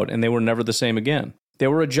weapons out, and they were never the same again. They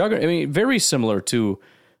were a juggernaut. I mean, very similar to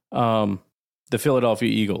the Philadelphia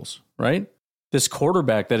Eagles, right? This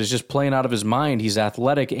quarterback that is just playing out of his mind. He's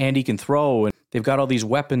athletic and he can throw, and they've got all these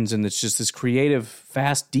weapons, and it's just this creative,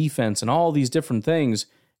 fast defense and all these different things.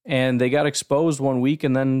 And they got exposed one week,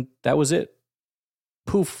 and then that was it.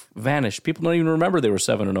 Poof, vanished. People don't even remember they were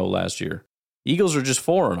 7-0 last year. Eagles are just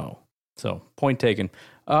 4-0. So, point taken.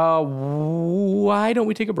 Why don't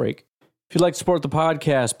we take a break? If you'd like to support the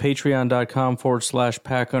podcast,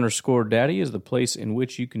 patreon.com/pack_daddy is the place in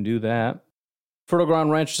which you can do that. Fertile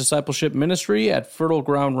Ground Ranch Discipleship Ministry at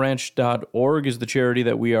fertilegroundranch.org is the charity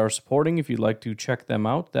that we are supporting. If you'd like to check them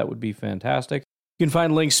out, that would be fantastic. You can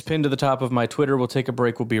find links pinned to the top of my Twitter. We'll take a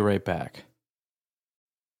break. We'll be right back.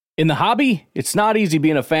 In the hobby, it's not easy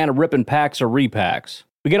being a fan of ripping packs or repacks.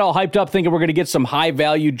 We get all hyped up thinking we're going to get some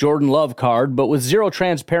high-value Jordan Love card, but with zero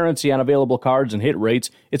transparency on available cards and hit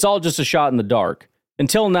rates, it's all just a shot in the dark.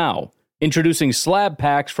 Until now, introducing slab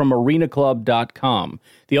packs from arenaclub.com,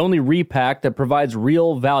 the only repack that provides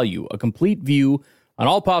real value, a complete view on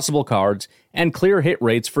all possible cards, and clear hit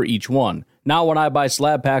rates for each one. Now when I buy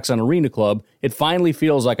slab packs on Arena Club, it finally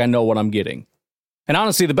feels like I know what I'm getting. And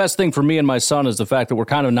honestly, the best thing for me and my son is the fact that we're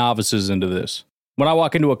kind of novices into this. When I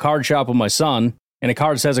walk into a card shop with my son, and a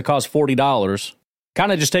card says it costs $40,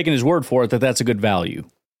 kind of just taking his word for it that that's a good value.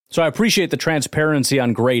 So I appreciate the transparency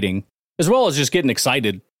on grading, as well as just getting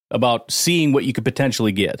excited about seeing what you could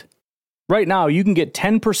potentially get. Right now, you can get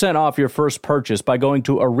 10% off your first purchase by going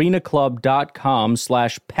to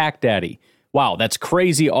arenaclub.com/packdaddy. Wow, that's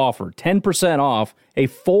crazy offer. 10% off a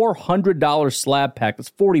 $400 slab pack.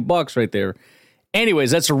 That's $40 right there.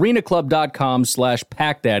 Anyways, that's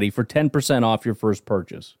arenaclub.com/packdaddy for 10% off your first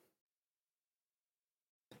purchase.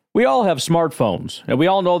 We all have smartphones, and we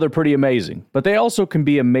all know they're pretty amazing, but they also can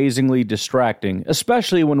be amazingly distracting,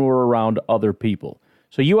 especially when we're around other people.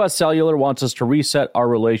 So US Cellular wants us to reset our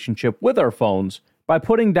relationship with our phones by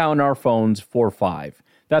putting down our phones for $5.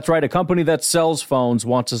 That's right, a company that sells phones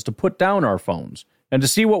wants us to put down our phones. And to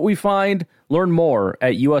see what we find, learn more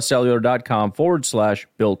at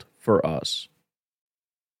uscellular.com/built for us.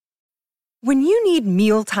 When you need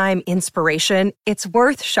mealtime inspiration, it's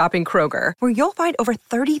worth shopping Kroger, where you'll find over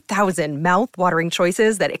 30,000 mouth-watering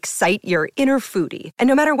choices that excite your inner foodie. And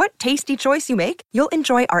no matter what tasty choice you make, you'll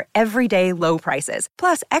enjoy our everyday low prices,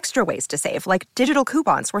 plus extra ways to save, like digital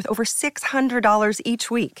coupons worth over $600 each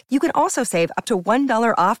week. You can also save up to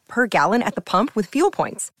 $1 off per gallon at the pump with fuel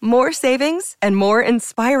points. More savings and more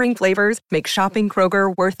inspiring flavors make shopping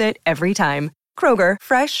Kroger worth it every time. Kroger,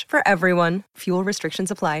 fresh for everyone. Fuel restrictions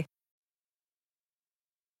apply.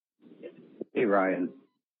 Hey, Ryan.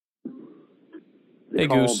 Hey,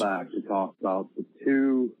 Goose. Call back to talk about the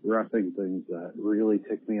two reffing things that really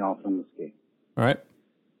ticked me off in this game. All right.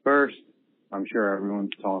 First, I'm sure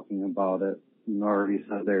everyone's talking about it and already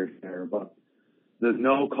said they're fair, but the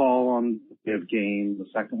no call on the game, the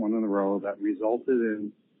second one in a row, that resulted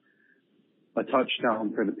in a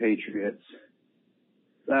touchdown for the Patriots.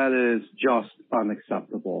 That is just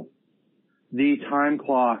unacceptable. The time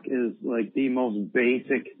clock is like the most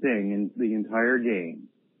basic thing in the entire game.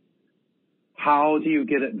 How do you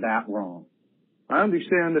get it that wrong? I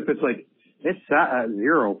understand if it's like, it's sat at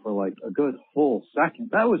 0 for like a good full second.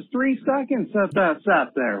 That was 3 seconds that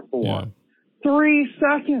sat there for. Yeah. 3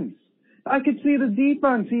 seconds. I could see the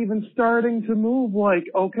defense even starting to move like,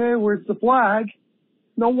 okay, where's the flag?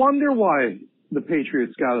 No wonder why the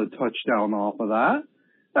Patriots got a touchdown off of that.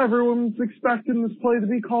 Everyone's expecting this play to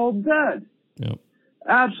be called dead. Yep.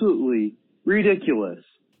 Absolutely ridiculous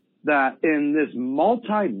that in this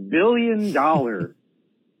multi-billion-dollar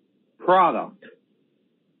product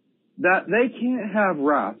that they can't have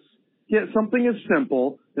refs get something as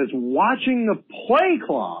simple as watching the play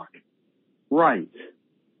clock right.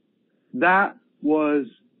 That was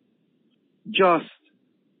just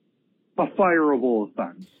a fireable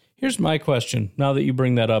offense. Here's my question, now that you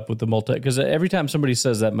bring that up with the because every time somebody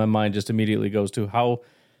says that, my mind just immediately goes to how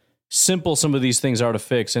simple some of these things are to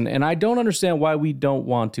fix. And I don't understand why we don't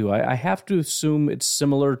want to. I have to assume it's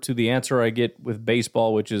similar to the answer I get with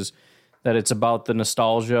baseball, which is that it's about the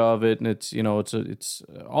nostalgia of it, and it's, you know, it's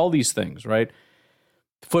all these things, right?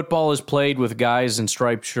 Football is played with guys in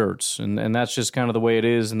striped shirts, and that's just kind of the way it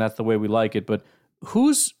is, and that's the way we like it. But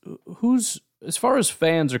who's as far as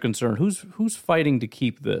fans are concerned, who's fighting to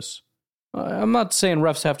keep this? I'm not saying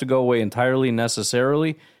refs have to go away entirely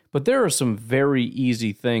necessarily, but there are some very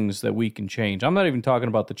easy things that we can change. I'm not even talking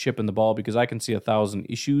about the chip in the ball, because I can see 1,000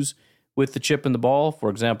 issues with the chip in the ball. For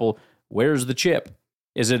example, where's the chip?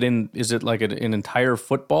 Is it like an entire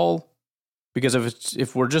football? Because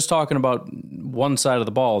if we're just talking about one side of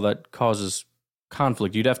the ball, that causes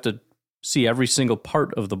conflict. You'd have to see every single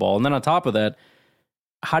part of the ball. And then on top of that,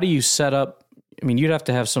 how do you set up? I mean, you'd have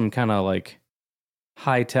to have some kind of like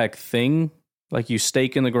high-tech thing, like you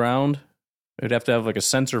stake in the ground. You'd have to have like a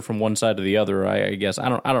sensor from one side to the other, I guess. I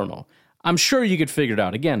don't know. I'm sure you could figure it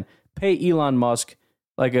out. Again, pay Elon Musk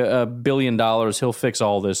like $1 billion. He'll fix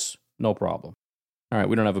all this, no problem. All right,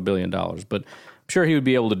 we don't have $1 billion, but I'm sure he would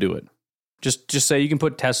be able to do it. Just say you can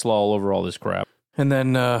put Tesla all over all this crap and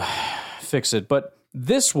then fix it. But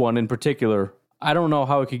this one in particular, I don't know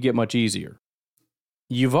how it could get much easier.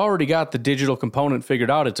 You've already got the digital component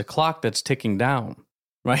figured out. It's a clock that's ticking down,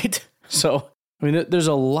 right? So, I mean, there's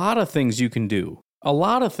a lot of things you can do. A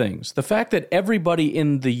lot of things. The fact that everybody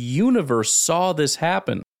in the universe saw this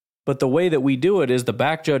happen, but the way that we do it is the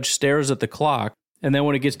back judge stares at the clock, and then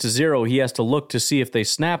when it gets to 0, he has to look to see if they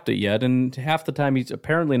snapped it yet. And half the time he's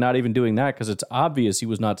apparently not even doing that because it's obvious he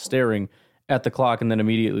was not staring at the clock and then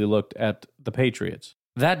immediately looked at the Patriots.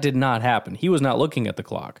 That did not happen. He was not looking at the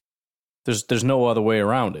clock. There's no other way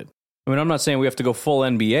around it. I mean, I'm not saying we have to go full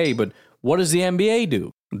NBA, but what does the NBA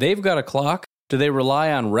do? They've got a clock. Do they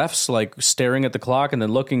rely on refs like staring at the clock and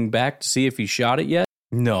then looking back to see if he shot it yet?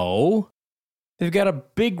 No. They've got a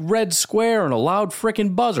big red square and a loud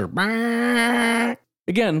frickin' buzzer.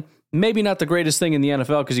 Again, maybe not the greatest thing in the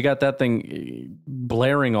NFL because you got that thing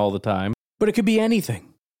blaring all the time, but it could be anything.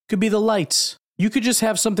 It could be the lights. You could just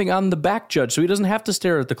have something on the back judge so he doesn't have to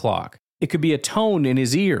stare at the clock. It could be a tone in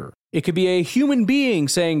his ear. It could be a human being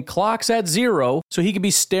saying clock's at 0 so he could be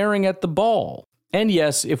staring at the ball. And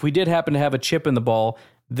yes, if we did happen to have a chip in the ball,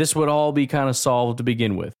 this would all be kind of solved to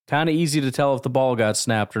begin with. Kind of easy to tell if the ball got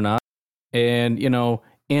snapped or not. And, you know,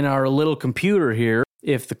 in our little computer here,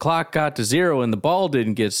 if the clock got to 0 and the ball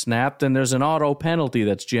didn't get snapped, then there's an auto penalty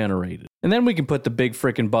that's generated. And then we can put the big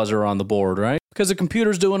frickin' buzzer on the board, right? Because the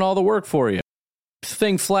computer's doing all the work for you.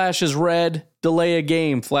 Thing flashes red, delay a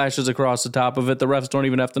game, flashes across the top of it. The refs don't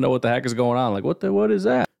even have to know what the heck is going on. Like, what is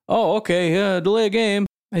that? Oh, okay, delay a game.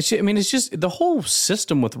 It's just the whole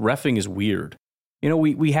system with reffing is weird. You know,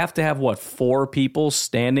 we have to have, 4 people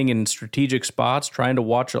standing in strategic spots trying to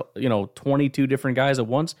watch, 22 different guys at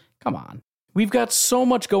once? Come on. We've got so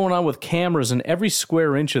much going on with cameras in every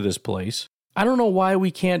square inch of this place. I don't know why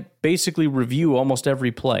we can't basically review almost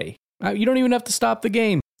every play. You don't even have to stop the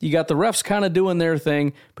game. You got the refs kind of doing their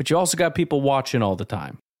thing, but you also got people watching all the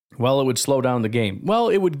time. Well, it would slow down the game. Well,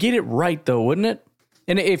 it would get it right, though, wouldn't it?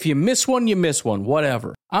 And if you miss one, you miss one,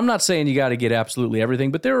 whatever. I'm not saying you got to get absolutely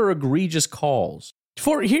everything, but there are egregious calls.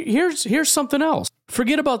 Here's something else.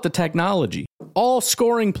 Forget about the technology. All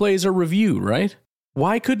scoring plays are reviewed, right?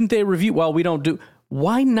 Why couldn't they review? Well, we don't do.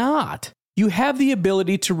 Why not? You have the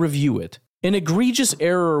ability to review it. An egregious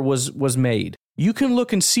error was made. You can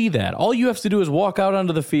look and see that. All you have to do is walk out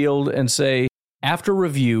onto the field and say, after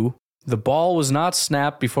review, the ball was not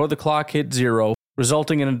snapped before the clock hit 0,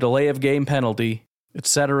 resulting in a delay of game penalty,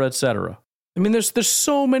 etc., etc. I mean, there's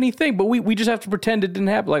so many things, but we just have to pretend it didn't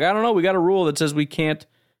happen. Like, I don't know, we got a rule that says we can't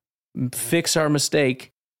fix our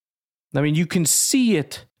mistake. I mean, you can see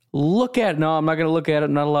it. Look at it. No, I'm not going to look at it.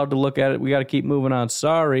 I'm not allowed to look at it. We got to keep moving on.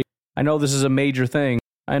 Sorry. I know this is a major thing.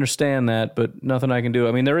 I understand that, but nothing I can do.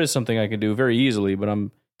 I mean, there is something I can do very easily, but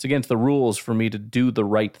it's against the rules for me to do the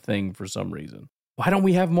right thing for some reason. Why don't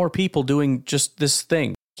we have more people doing just this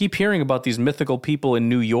thing? Keep hearing about these mythical people in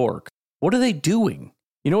New York. What are they doing?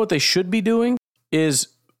 You know what they should be doing is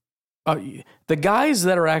the guys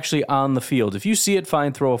that are actually on the field. If you see it,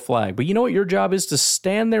 fine, throw a flag. But you know what your job is? To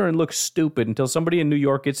stand there and look stupid until somebody in New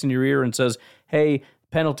York gets in your ear and says, hey,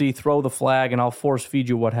 penalty, throw the flag, and I'll force feed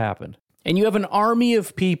you what happened. And you have an army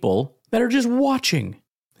of people that are just watching.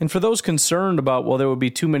 And for those concerned about, well, there would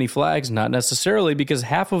be too many flags, not necessarily, because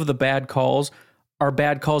half of the bad calls are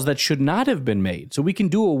bad calls that should not have been made. So we can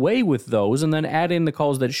do away with those and then add in the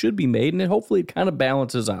calls that should be made, and hopefully it kind of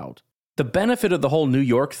balances out. The benefit of the whole New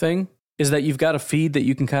York thing is that you've got a feed that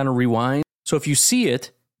you can kind of rewind. So if you see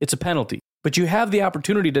it, it's a penalty. But you have the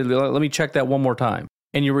opportunity to, let me check that one more time.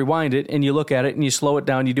 And you rewind it, and you look at it, and you slow it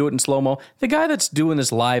down, you do it in slow-mo. The guy that's doing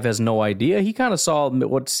this live has no idea. He kind of saw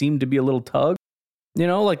what seemed to be a little tug. You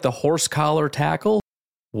know, like the horse collar tackle.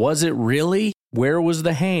 Was it really? Where was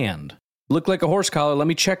the hand? Looked like a horse collar. Let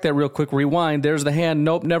me check that real quick. Rewind. There's the hand.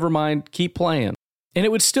 Nope, never mind. Keep playing. And it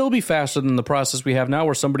would still be faster than the process we have now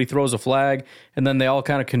where somebody throws a flag and then they all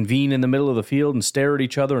kind of convene in the middle of the field and stare at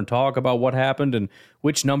each other and talk about what happened and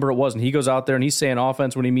which number it was. And he goes out there and he's saying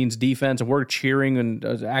offense when he means defense and we're cheering and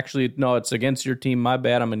actually, no, it's against your team. My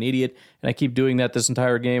bad. I'm an idiot. And I keep doing that this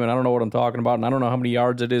entire game and I don't know what I'm talking about and I don't know how many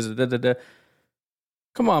yards it is.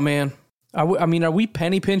 Come on, man. Are we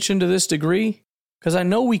penny pinching to this degree? Because I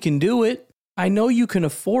know we can do it. I know you can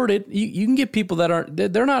afford it. You can get people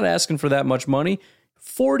that they're not asking for that much money.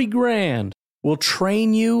 $40,000 will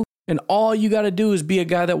train you, and all you got to do is be a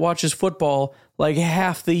guy that watches football like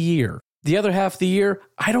half the year. The other half of the year,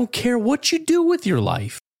 I don't care what you do with your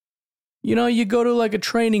life. You know, you go to like a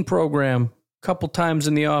training program a couple times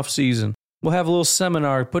in the off season. We'll have a little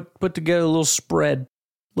seminar, put together a little spread,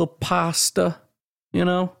 a little pasta, you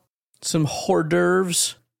know, some hors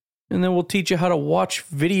d'oeuvres, and then we'll teach you how to watch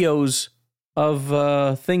videos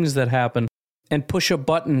of things that happen. And push a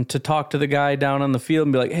button to talk to the guy down on the field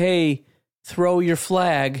and be like, hey, throw your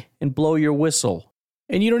flag and blow your whistle.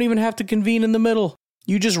 And you don't even have to convene in the middle.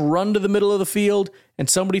 You just run to the middle of the field and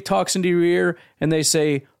somebody talks into your ear and they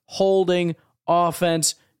say, holding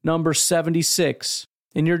offense number 76.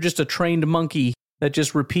 And you're just a trained monkey that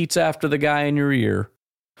just repeats after the guy in your ear.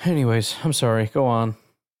 Anyways, I'm sorry. Go on.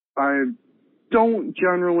 I don't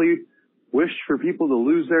generally wish for people to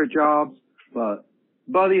lose their jobs, but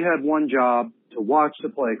Buddy had one job, to watch the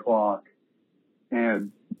play clock,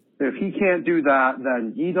 and if he can't do that,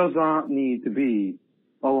 then he does not need to be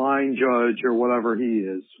a line judge or whatever he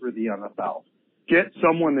is for the NFL. Get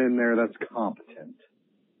someone in there that's competent.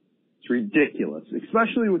 It's ridiculous,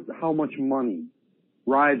 especially with how much money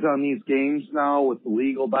rides on these games now with the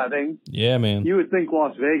legal betting. Yeah, man. You would think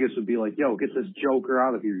Las Vegas would be like, yo, get this joker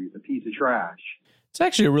out of here, he's a piece of trash. It's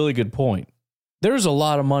actually a really good point. There's a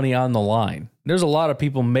lot of money on the line. There's a lot of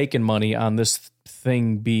people making money on this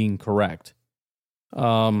thing being correct.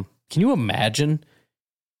 Can you imagine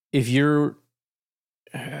if you're...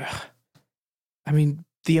 I mean,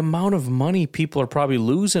 the amount of money people are probably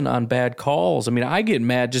losing on bad calls. I mean, I get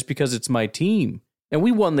mad just because it's my team. And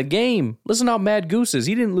we won the game. Listen how mad Goose is.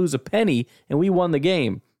 He didn't lose a penny, and we won the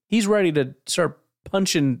game. He's ready to start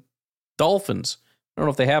punching dolphins. I don't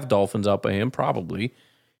know if they have dolphins out by him. Probably.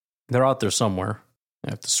 They're out there somewhere.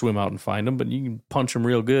 I have to swim out and find them, but you can punch them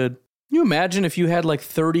real good. Can you imagine if you had like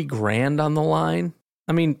 $30,000 on the line?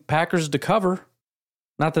 I mean, Packers to cover.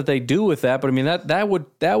 Not that they do with that, but I mean, that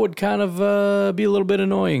would kind of be a little bit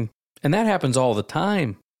annoying. And that happens all the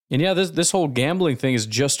time. And yeah, this whole gambling thing is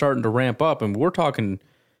just starting to ramp up, and we're talking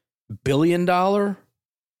 $1 billion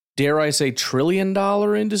dare I say, $1 trillion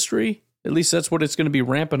industry. At least that's what it's going to be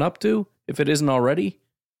ramping up to, if it isn't already.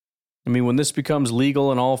 I mean, when this becomes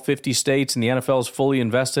legal in all 50 states and the NFL is fully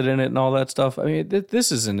invested in it and all that stuff, I mean,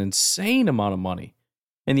 this is an insane amount of money.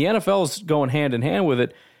 And the NFL is going hand in hand with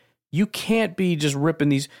it. You can't be just ripping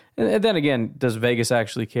these. And then again, does Vegas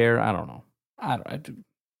actually care? I don't know. I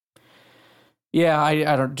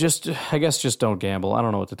guess just don't gamble. I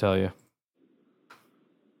don't know what to tell you.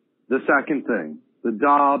 The second thing, the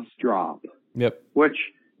Dobbs drop. Yep. Which,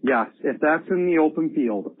 yes, if that's in the open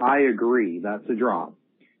field, I agree, that's a drop.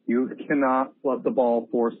 You cannot let the ball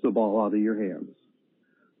force the ball out of your hands.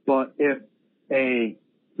 But if a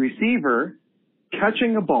receiver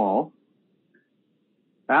catching a ball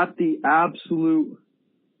at the absolute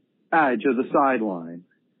edge of the sideline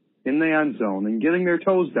in the end zone and getting their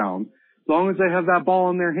toes down, as long as they have that ball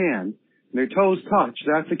in their hand and their toes touch,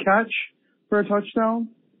 that's a catch for a touchdown.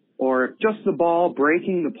 Or if just the ball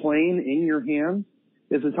breaking the plane in your hand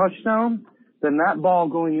is a touchdown, then that ball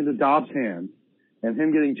going into Dobbs' hand and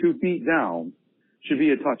him getting 2 feet down should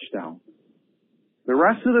be a touchdown. The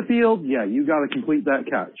rest of the field, yeah, you got to complete that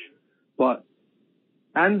catch. But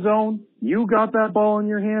end zone, you got that ball in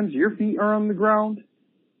your hands, your feet are on the ground,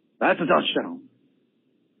 that's a touchdown.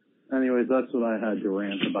 Anyways, that's what I had to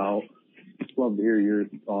rant about. Just love to hear your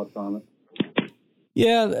thoughts on it.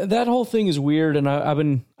 Yeah, that whole thing is weird, and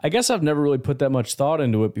I guess I've never really put that much thought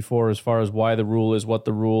into it before as far as why the rule is what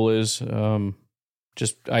the rule is.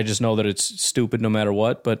 I just know that it's stupid no matter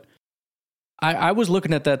what, but I was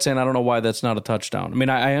looking at that saying, I don't know why that's not a touchdown. I mean,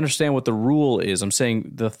 I understand what the rule is. I'm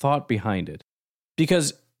saying the thought behind it.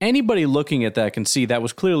 Because anybody looking at that can see that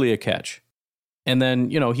was clearly a catch. And then,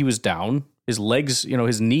 he was down. His legs,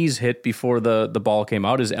 his knees hit before the ball came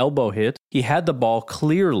out. His elbow hit. He had the ball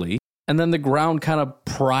clearly. And then the ground kind of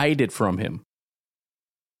pried it from him.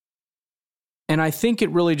 And I think it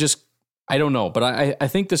really just, I don't know, but I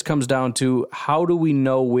think this comes down to how do we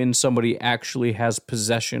know when somebody actually has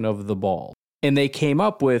possession of the ball? And they came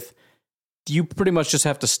up with, you pretty much just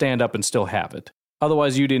have to stand up and still have it.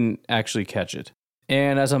 Otherwise, you didn't actually catch it.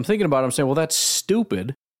 And as I'm thinking about it, I'm saying, well, that's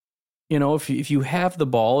stupid. If you have the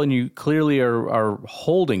ball and you clearly are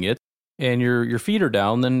holding it, and your feet are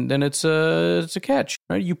down, then it's a catch.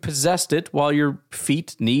 Right? You possessed it while your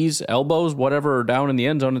feet, knees, elbows, whatever are down in the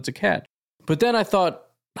end zone, it's a catch. But then I thought,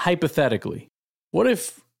 hypothetically, what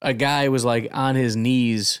if a guy was like on his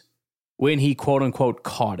knees when he quote unquote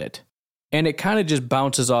caught it, and it kind of just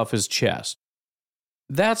bounces off his chest?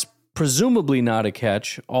 That's presumably not a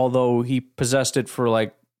catch, although he possessed it for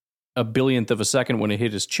like a billionth of a second when it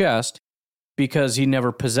hit his chest, because he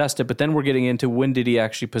never possessed it. But then we're getting into when did he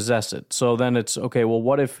actually possess it? So then it's, okay, well,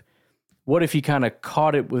 what if he kind of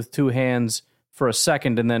caught it with two hands for a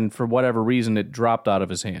second and then for whatever reason it dropped out of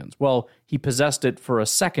his hands? Well, he possessed it for a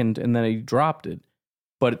second and then he dropped it.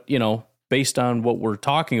 But, based on what we're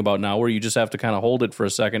talking about now, where you just have to kind of hold it for a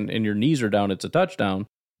second and your knees are down, it's a touchdown.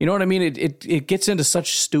 You know what I mean? It gets into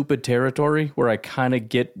such stupid territory where I kind of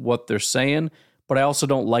get what they're saying, but I also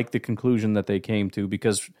don't like the conclusion that they came to,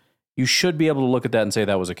 because you should be able to look at that and say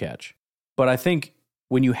that was a catch. But I think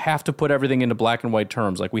when you have to put everything into black and white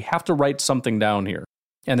terms, like we have to write something down here,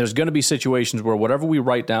 and there's going to be situations where whatever we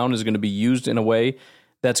write down is going to be used in a way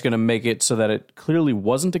that's going to make it so that it clearly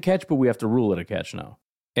wasn't a catch, but we have to rule it a catch now.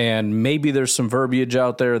 And maybe there's some verbiage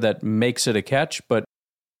out there that makes it a catch, but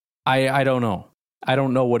I don't know. I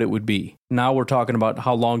don't know what it would be. Now we're talking about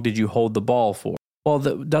how long did you hold the ball for? Well,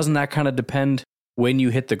 doesn't that kind of depend when you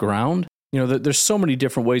hit the ground? There's so many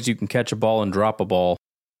different ways you can catch a ball and drop a ball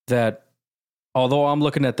that, although I'm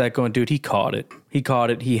looking at that going, dude, he caught it.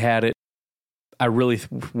 He had it. I really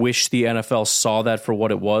wish the NFL saw that for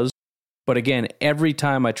what it was. But again, every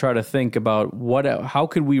time I try to think about how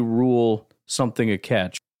could we rule something a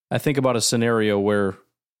catch, I think about a scenario where,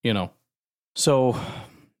 so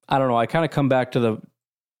I don't know. I kind of come back to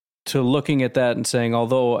looking at that and saying,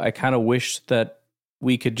 although I kind of wish that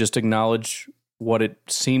we could just acknowledge what it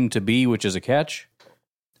seemed to be, which is a catch,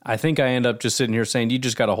 I think I end up just sitting here saying, you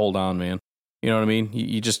just got to hold on, man. You know what I mean?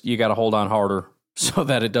 You got to hold on harder so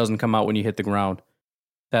that it doesn't come out when you hit the ground.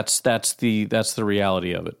 That's the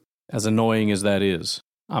reality of it. As annoying as that is,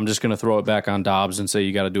 I'm just going to throw it back on Dobbs and say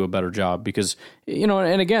you got to do a better job, because,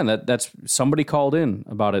 and again, that's somebody called in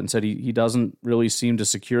about it and said he doesn't really seem to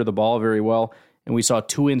secure the ball very well. And we saw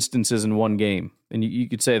 2 instances in one game. And you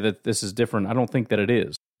could say that this is different. I don't think that it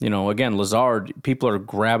is. Again, Lazard, people are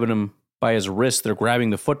grabbing him by his wrist. They're grabbing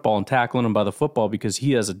the football and tackling him by the football because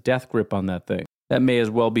he has a death grip on that thing. That may as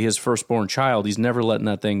well be his firstborn child. He's never letting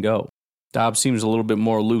that thing go. Dobbs seems a little bit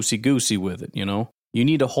more loosey-goosey with it, You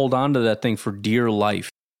need to hold on to that thing for dear life.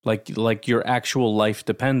 like your actual life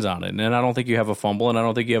depends on it. And I don't think you have a fumble, and I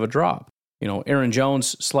don't think you have a drop. You know, Aaron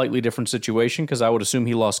Jones, slightly different situation because I would assume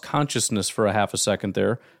he lost consciousness for a half a second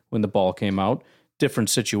there when the ball came out. Different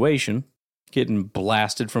situation, getting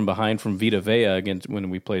blasted from behind from Vita Vea against when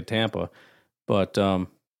we played Tampa. But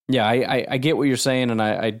yeah, I get what you're saying, and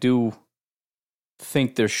I do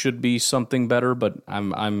think there should be something better, but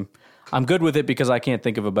I'm good with it because I can't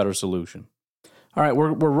think of a better solution. All right,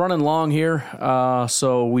 we're running long here,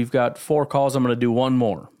 so we've got 4 calls. I'm going to do one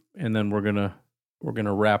more, and then we're gonna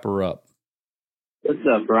wrap her up. What's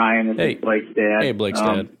up, Brian? This is Blake's dad. Hey, Blake's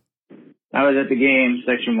dad. I was at the game,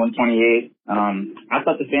 section 128. I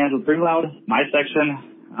thought the fans were pretty loud. My section,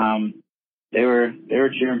 they were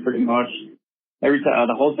cheering pretty much. Every time,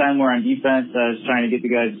 the whole time we're on defense, I was trying to get the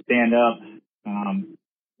guys to stand up. When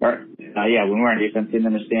we're on defense, getting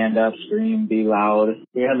them to stand up, scream, be loud.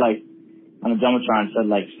 We had on the Jumbotron, it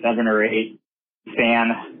said 7 or 8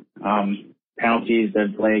 fan penalties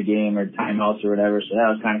that play a game or timeouts or whatever. So that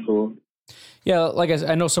was kind of cool. Yeah, like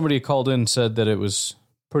I know somebody called in and said that it was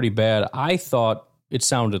pretty bad. I thought it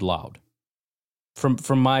sounded loud.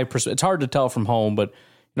 From my perspective, it's hard to tell from home, but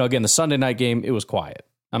again, the Sunday night game, it was quiet.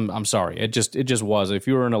 I'm sorry, it just was. If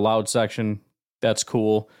you were in a loud section, that's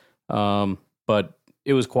cool, but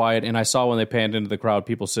it was quiet. And I saw when they panned into the crowd,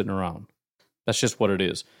 people sitting around. That's just what it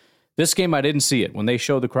is. This game, I didn't see it. When they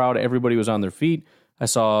showed the crowd, everybody was on their feet. I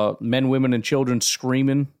saw men, women, and children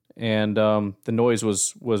screaming. And the noise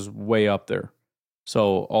was way up there.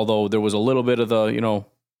 So although there was a little bit of the,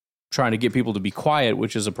 trying to get people to be quiet,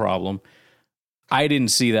 which is a problem, I didn't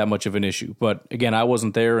see that much of an issue. But again, I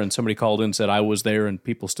wasn't there, and somebody called in and said I was there, and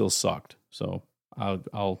people still sucked. So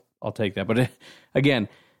I'll take that. But again,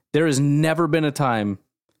 there has never been a time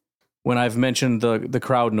when I've mentioned the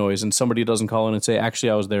crowd noise and somebody doesn't call in and say, actually,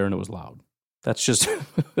 I was there and it was loud. That's just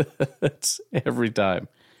that's every time.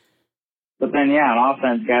 But then, on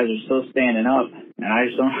offense, guys are still standing up, and I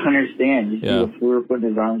just don't understand. You see LaFleur putting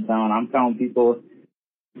his arms down. I'm telling people,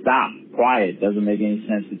 stop, quiet. Doesn't make any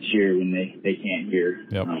sense to cheer when they can't hear.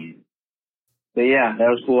 Yep. But that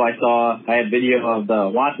was cool. I had video of the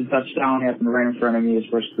Watson touchdown happened right in front of me, his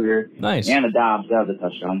first career. Nice. And the Dobbs, that was a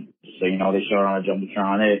touchdown. So, they showed it on a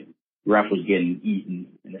Jumbotron. The ref was getting eaten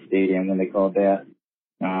in the stadium when they called that.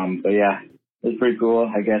 It was pretty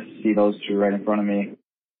cool, I guess, to see those two right in front of me.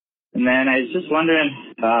 And then I was just wondering,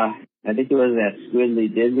 I think it was that Squiddly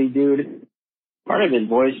Diddly dude. Part of his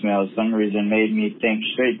voicemail, for some reason, made me think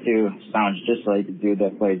straight to, sounds just like the dude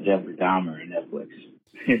that played Jeffrey Dahmer on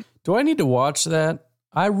Netflix. Do I need to watch that?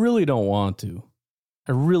 I really don't want to.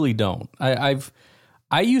 I really don't.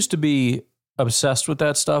 I used to be obsessed with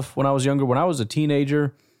that stuff when I was younger. When I was a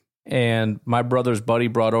teenager and my brother's buddy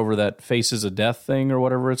brought over that Faces of Death thing or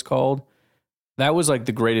whatever it's called, that was like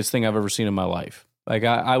the greatest thing I've ever seen in my life. Like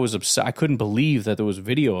I was upset. I couldn't believe that there was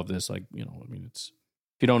video of this. Like, it's,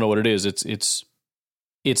 if you don't know what it is,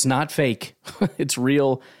 it's not fake. It's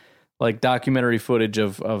real, like documentary footage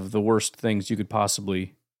of the worst things you could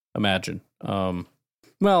possibly imagine.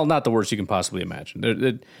 Well, not the worst you can possibly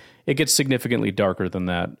imagine. It gets significantly darker than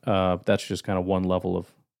that. That's just kind of one level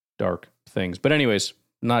of dark things. But anyways,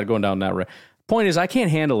 not going down that road. Point is, I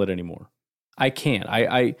can't handle it anymore. I can't.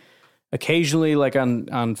 I occasionally, like on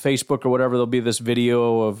Facebook or whatever, there'll be this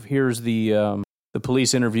video of here's the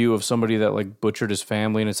police interview of somebody that like butchered his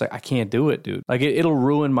family, and it's like I can't do it, dude. Like it'll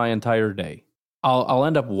ruin my entire day. I'll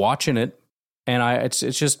end up watching it, and it's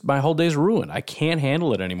just my whole day's ruined. I can't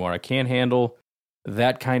handle it anymore. I can't handle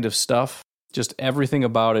that kind of stuff. Just everything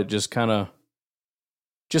about it just kind of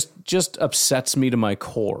just upsets me to my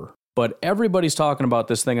core. But everybody's talking about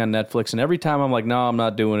this thing on Netflix, and every time I'm like, no, I'm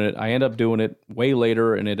not doing it, I end up doing it way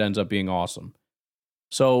later, and it ends up being awesome.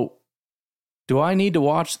 So, do I need to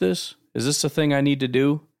watch this? Is this a thing I need to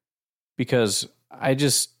do? Because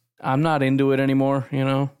I'm not into it anymore,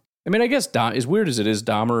 I mean, I guess as weird as it is,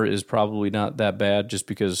 Dahmer is probably not that bad just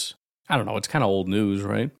because, I don't know, it's kind of old news,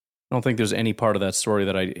 right? I don't think there's any part of that story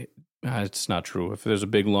that it's not true. If there's a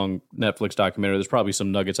big, long Netflix documentary, there's probably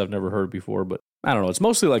some nuggets I've never heard before, but I don't know. It's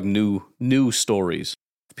mostly like new stories,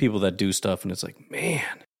 people that do stuff, and it's like, man,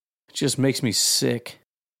 it just makes me sick.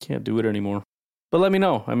 Can't do it anymore. But let me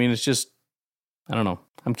know. I mean, it's just, I don't know.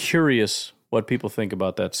 I'm curious what people think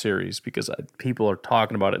about that series because people are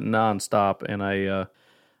talking about it nonstop, and I'm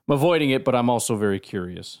avoiding it, but I'm also very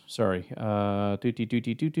curious. Sorry.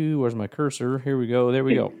 Where's my cursor? Here we go. There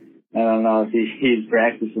we go. I don't know if he's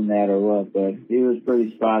practicing that or what, but he was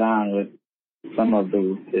pretty spot on with some of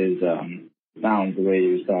his sounds, the way he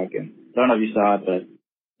was talking. Don't know if you saw it, but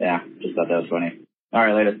just thought that was funny. All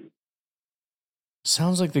right, later.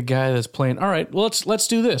 Sounds like the guy that's playing. All right, well, let's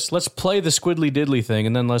do this. Let's play the Squiddly Diddly thing,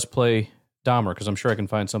 and then let's play Dahmer, because I'm sure I can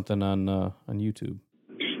find something on YouTube.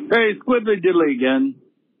 Hey, Squiddly Diddly again.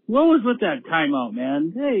 What was with that timeout,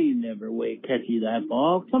 man? They never catch you that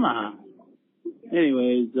ball. Come on.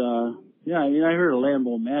 Anyways, yeah, I mean, I heard of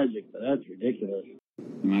Lambeau Magic, but that's ridiculous.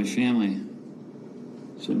 My family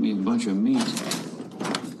sent me a bunch of meat,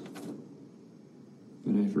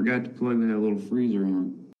 but I forgot to plug that little freezer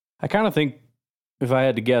in. I kind of think, if I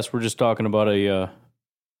had to guess, we're just talking about a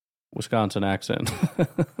Wisconsin accent.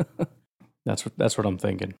 That's what I'm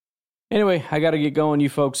thinking. Anyway, I got to get going. You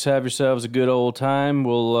folks have yourselves a good old time.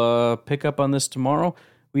 We'll pick up on this tomorrow.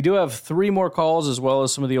 We do have 3 more calls as well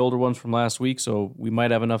as some of the older ones from last week, so we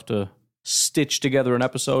might have enough to stitch together an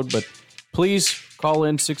episode. But please call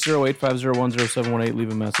in 608-501-0718,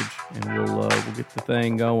 leave a message, and we'll get the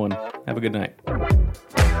thing going. Have a good night.